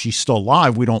 if she's still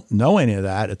alive, we don't know any of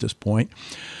that at this point.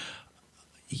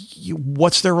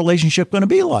 What's their relationship going to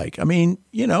be like? I mean,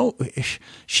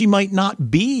 she might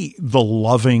not be the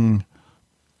loving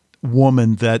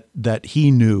woman that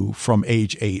he knew from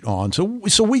age 8 on.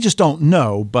 So we just don't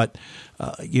know. But,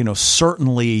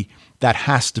 certainly that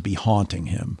has to be haunting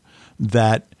him.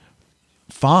 That,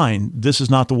 fine, this is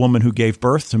not the woman who gave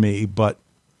birth to me, but,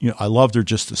 I loved her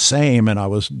just the same. And I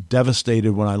was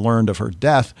devastated when I learned of her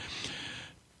death.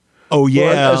 Oh, yeah.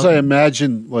 Well, as I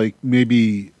imagine, like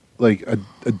maybe like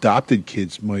adopted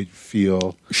kids might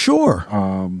feel. Sure.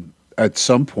 At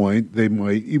some point, they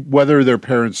might, whether their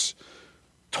parents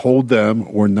told them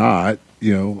or not,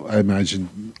 I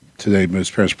imagine today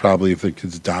most parents probably, if their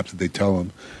kid's adopted, they tell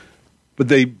them. But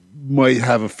they might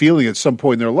have a feeling at some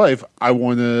point in their life, I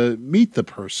want to meet the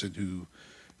person who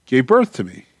gave birth to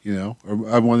me, or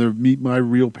I want to meet my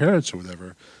real parents or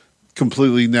whatever.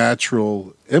 Completely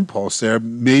natural impulse there.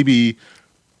 Maybe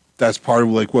that's part of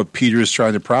like what Peter is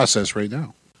trying to process right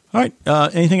now. All right.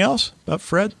 Anything else about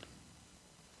Fred?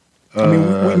 I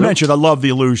mean, we mentioned I love the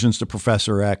allusions to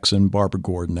Professor X and Barbara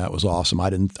Gordon. That was awesome. I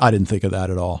didn't think of that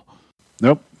at all.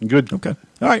 Nope. Good. Okay.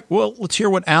 All right. Well, let's hear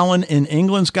what Alan in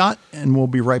England's got, and we'll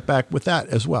be right back with that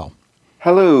as well.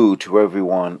 Hello to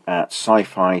everyone at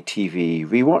Sci-Fi TV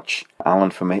Rewatch. Alan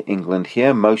from England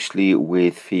here, mostly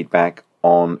with feedback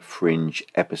on Fringe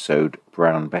episode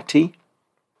Brown Betty.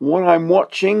 What I'm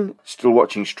watching, still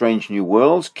watching Strange New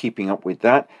Worlds, keeping up with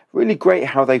that. Really great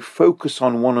how they focus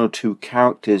on one or two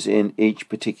characters in each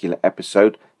particular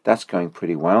episode. That's going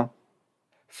pretty well.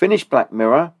 Finished Black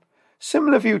Mirror.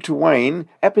 Similar view to Wayne.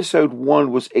 Episode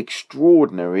 1 was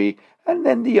extraordinary, and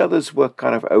then the others were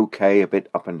kind of okay, a bit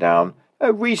up and down.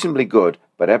 Reasonably good,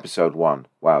 but episode 1,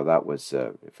 wow, that was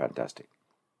fantastic.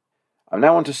 I'm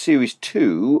now on to series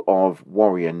 2 of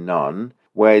Warrior Nun,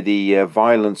 where the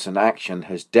violence and action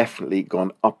has definitely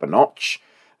gone up a notch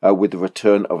with the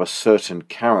return of a certain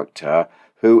character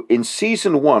who in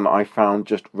season 1 I found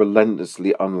just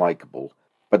relentlessly unlikable.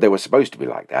 But they were supposed to be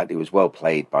like that. It was well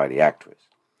played by the actress.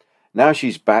 Now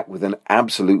she's back with an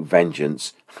absolute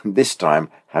vengeance, and this time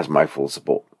has my full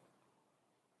support.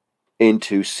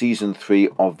 Into season 3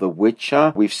 of The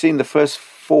Witcher. We've seen the first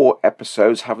 4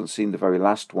 episodes, haven't seen the very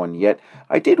last one yet.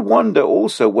 I did wonder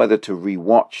also whether to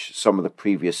rewatch some of the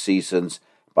previous seasons,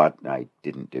 but I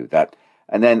didn't do that.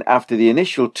 And then after the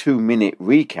initial 2-minute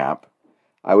recap,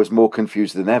 I was more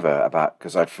confused than ever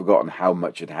because I'd forgotten how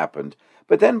much had happened.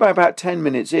 But then by about 10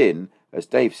 minutes in, as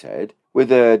Dave said, with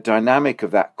the dynamic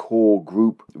of that core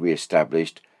group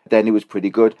re-established, then it was pretty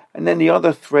good. And then the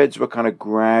other threads were kind of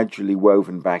gradually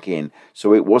woven back in,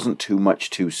 so it wasn't too much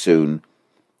too soon.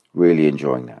 Really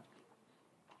enjoying that.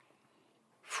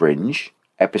 Fringe,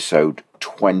 episode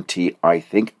 20, I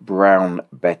think, Brown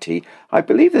Betty. I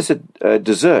believe there's a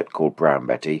dessert called Brown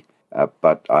Betty,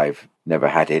 but I've never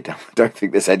had it. I don't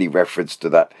think there's any reference to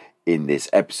that in this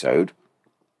episode.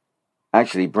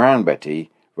 Actually, Brown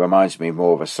Betty reminds me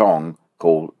more of a song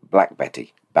called Black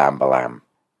Betty, Bam Balam.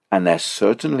 And there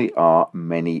certainly are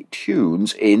many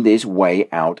tunes in this Way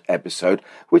Out episode,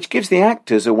 which gives the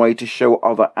actors a way to show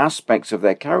other aspects of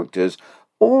their characters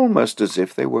almost as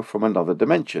if they were from another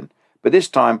dimension. But this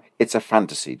time, it's a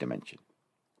fantasy dimension.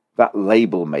 That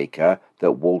label maker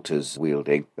that Walter's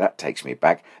wielding, that takes me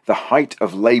back. The height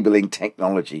of labeling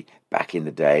technology back in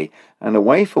the day, and a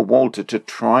way for Walter to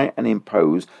try and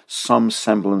impose some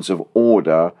semblance of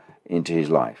order into his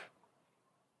life.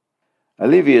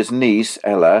 Olivia's niece,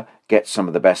 Ella, gets some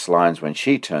of the best lines when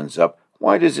she turns up.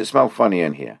 Why does it smell funny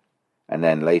in here? And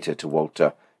then later to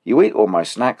Walter, you eat all my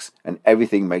snacks and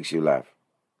everything makes you laugh.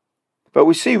 But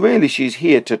we see really she's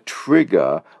here to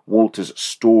trigger Walter's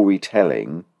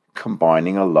storytelling,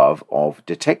 combining a love of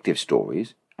detective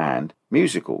stories and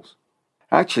musicals.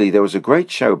 Actually, there was a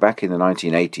great show back in the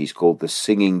 1980s called The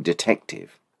Singing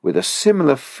Detective, with a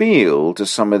similar feel to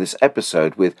some of this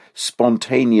episode with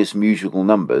spontaneous musical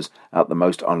numbers at the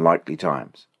most unlikely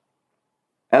times.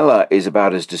 Ella is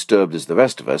about as disturbed as the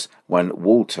rest of us when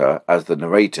Walter, as the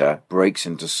narrator, breaks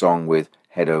into song with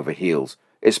Head Over Heels,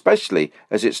 especially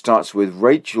as it starts with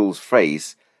Rachel's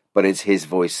face, but it's his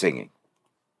voice singing.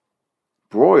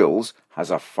 Broyles has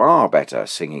a far better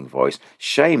singing voice.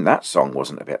 Shame that song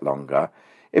wasn't a bit longer.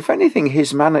 If anything,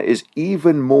 his manner is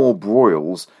even more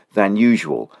Broyles than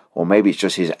usual, or maybe it's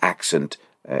just his accent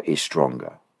is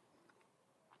stronger.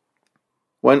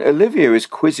 When Olivia is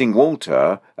quizzing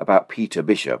Walter about Peter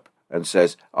Bishop and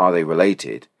says, are they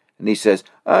related? And he says,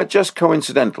 just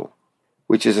coincidental,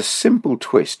 which is a simple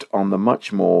twist on the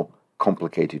much more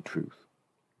complicated truth.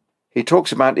 He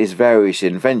talks about his various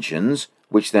inventions,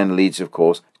 which then leads, of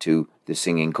course, to the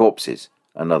singing corpses,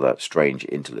 another strange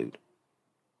interlude.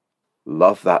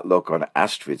 Love that look on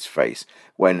Astrid's face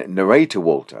when narrator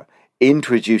Walter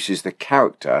introduces the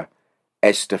character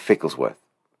Esther Ficklesworth.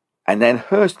 And then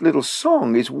her little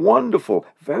song is wonderful,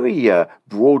 very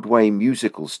Broadway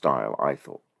musical style, I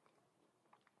thought.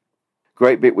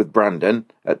 Great bit with Brandon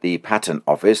at the patent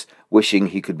office, wishing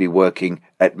he could be working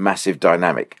at Massive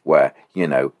Dynamic, where,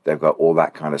 they've got all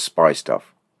that kind of spy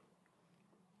stuff.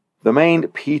 The main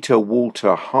Peter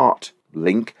Walter Hart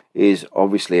link is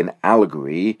obviously an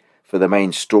allegory for the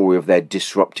main story of their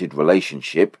disrupted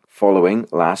relationship following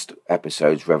last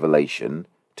episode's revelation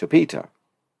to Peter.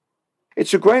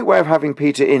 It's a great way of having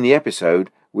Peter in the episode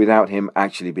without him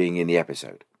actually being in the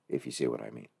episode, if you see what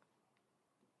I mean.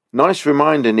 Nice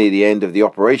reminder near the end of the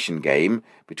Operation game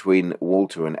between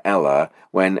Walter and Ella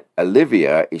when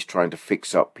Olivia is trying to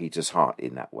fix up Peter's heart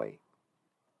in that way.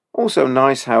 Also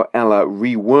nice how Ella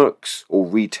reworks or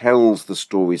retells the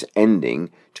story's ending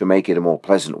to make it a more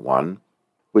pleasant one,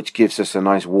 which gives us a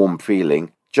nice warm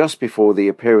feeling just before the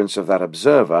appearance of that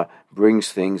observer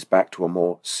brings things back to a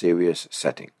more serious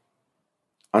setting.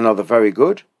 Another very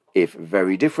good, if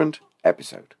very different,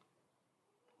 episode.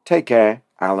 Take care,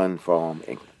 Alan from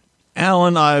England.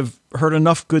 Alan, I've heard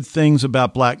enough good things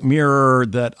about Black Mirror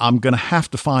that I'm going to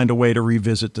have to find a way to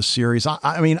revisit the series.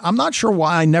 I mean, I'm not sure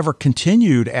why I never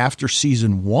continued after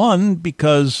season 1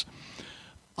 because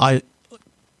I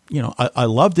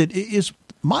loved it. Is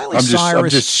Miley Cyrus? I'm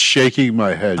just shaking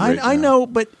my head. I know,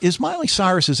 but is Miley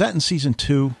Cyrus? Is that in season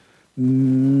 2?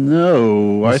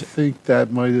 No, I think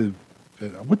that might have.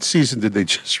 What season did they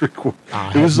just record?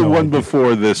 It was the one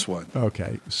before this one.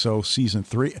 Okay, so season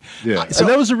 3. Yeah, and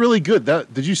that was a really good.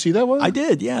 Did you see that one? I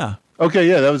did. Yeah. Okay,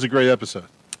 yeah, that was a great episode.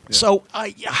 Yeah. So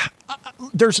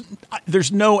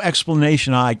there's no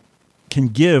explanation I can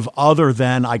give other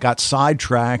than I got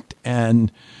sidetracked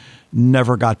and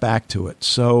never got back to it.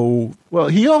 So, well,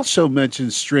 he also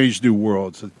mentioned Strange New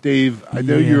Worlds. Dave, I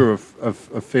know you're a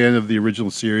fan of the original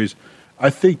series.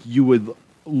 I think you would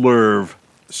love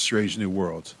Strange New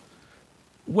Worlds.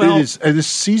 Well, and this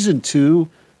season 2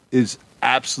 is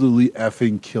absolutely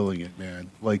effing killing it,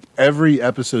 man. Like every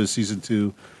episode of season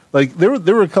 2, like there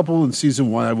were a couple in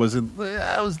season 1 I was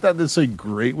not necessarily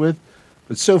great with,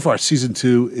 but so far season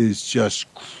 2 is just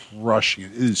crushing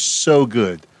it. It is so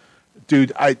good,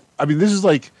 dude. I mean, this is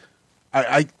like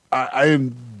I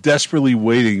am desperately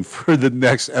waiting for the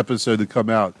next episode to come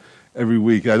out every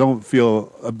week. I don't feel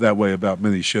that way about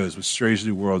many shows, but Strange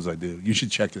New Worlds I do. You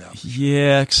should check it out.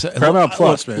 Yeah. Paramount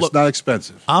Plus, man. It's not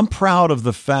expensive. I'm proud of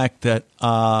the fact that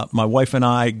my wife and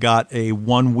I got a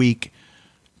 1-week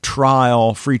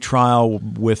free trial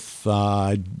with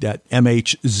that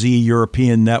MHZ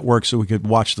European network so we could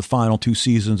watch the final 2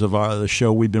 seasons of the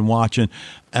show we've been watching.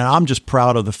 And I'm just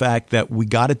proud of the fact that we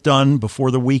got it done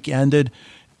before the week ended.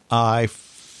 I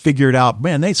figured out,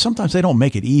 man, sometimes they don't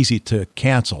make it easy to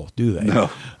cancel, do they? No.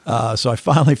 So I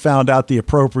finally found out the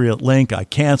appropriate link. I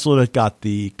canceled it, got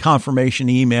the confirmation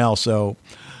email, so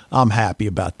I'm happy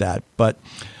about that. But,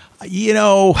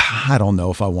 I don't know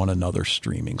if I want another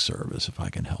streaming service if I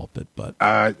can help it. But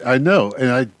I know,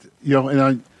 and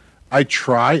I've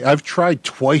tried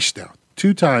twice now.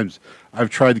 2 times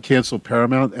I've tried to cancel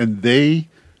Paramount, and the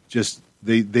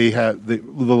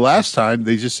last time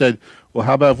they just said, well,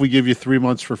 how about if we give you 3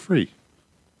 months for free?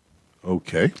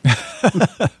 Okay.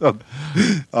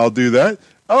 I'll do that.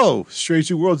 Oh,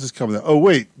 Strange New Worlds is coming out. Oh,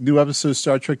 wait, new episode of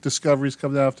Star Trek Discovery is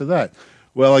coming out after that.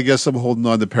 Well, I guess I'm holding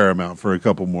on to Paramount for a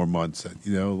couple more months.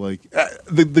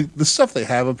 The stuff they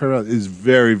have on Paramount is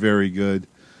very, very good.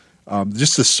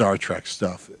 Just the Star Trek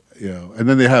stuff, and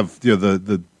then they have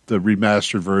the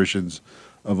remastered versions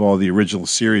of all the original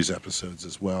series episodes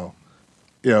as well.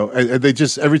 And they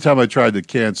just, every time I tried to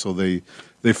cancel, they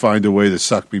find a way to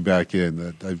suck me back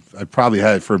in. I've probably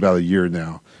had it for about a year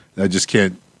now. And I just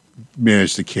can't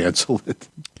manage to cancel it.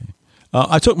 Okay.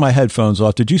 I took my headphones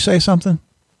off. Did you say something?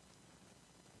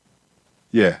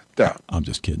 Yeah. I'm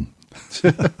just kidding.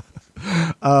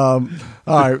 All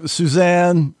right.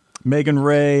 Suzanne, Megan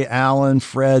Ray, Alan,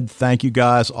 Fred, thank you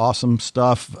guys. Awesome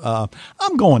stuff.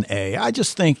 I'm going A. I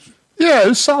just think... Yeah, it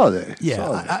was solid. Yeah,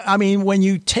 solid. I mean, when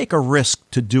you take a risk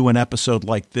to do an episode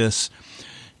like this,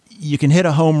 you can hit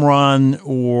a home run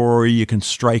or you can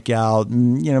strike out,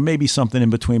 maybe something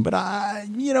in between. But,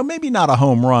 maybe not a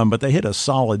home run, but they hit a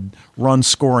solid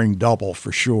run-scoring double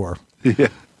for sure. Yeah.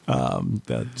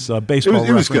 That's baseball.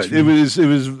 It was good. It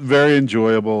was very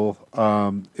enjoyable.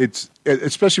 It's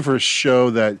especially for a show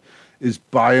that is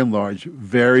by and large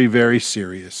very, very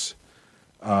serious.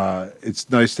 It's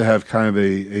nice to have kind of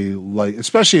a light,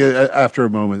 especially after a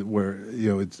moment where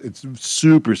it's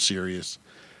super serious.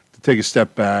 To take a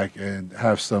step back and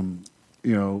have some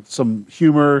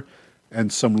humor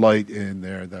and some light in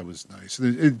there. That was nice.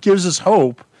 And it gives us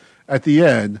hope at the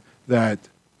end that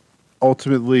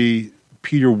ultimately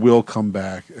Peter will come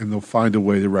back and they'll find a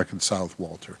way to reconcile with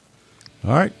Walter.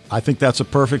 All right. I think that's a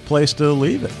perfect place to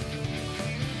leave it.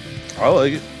 I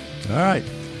like it. All right.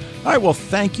 All right. Well,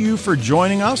 thank you for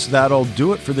joining us. That'll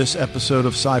do it for this episode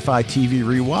of Sci-Fi TV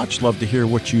Rewatch. Love to hear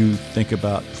what you think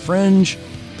about Fringe,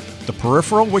 The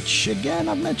Peripheral, which, again,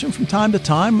 I've mentioned from time to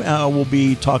time. We'll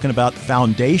be talking about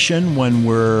Foundation when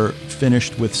we're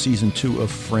finished with Season 2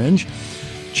 of Fringe.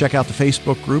 Check out the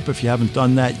Facebook group if you haven't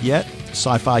done that yet.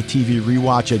 Sci-Fi TV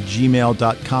Rewatch at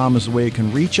gmail.com is the way you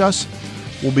can reach us.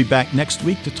 We'll be back next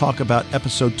week to talk about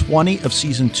Episode 20 of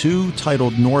Season 2,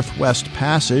 titled Northwest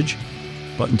Passage.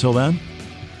 But until then...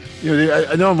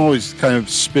 I know I'm always kind of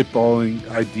spitballing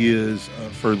ideas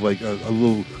for like a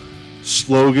little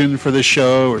slogan for the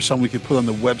show or something we could put on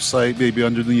the website, maybe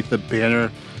underneath the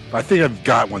banner. But I think I've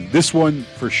got one. This one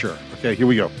for sure. Okay, here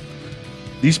we go.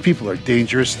 These people are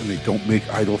dangerous and they don't make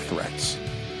idle threats.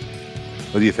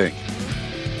 What do you think?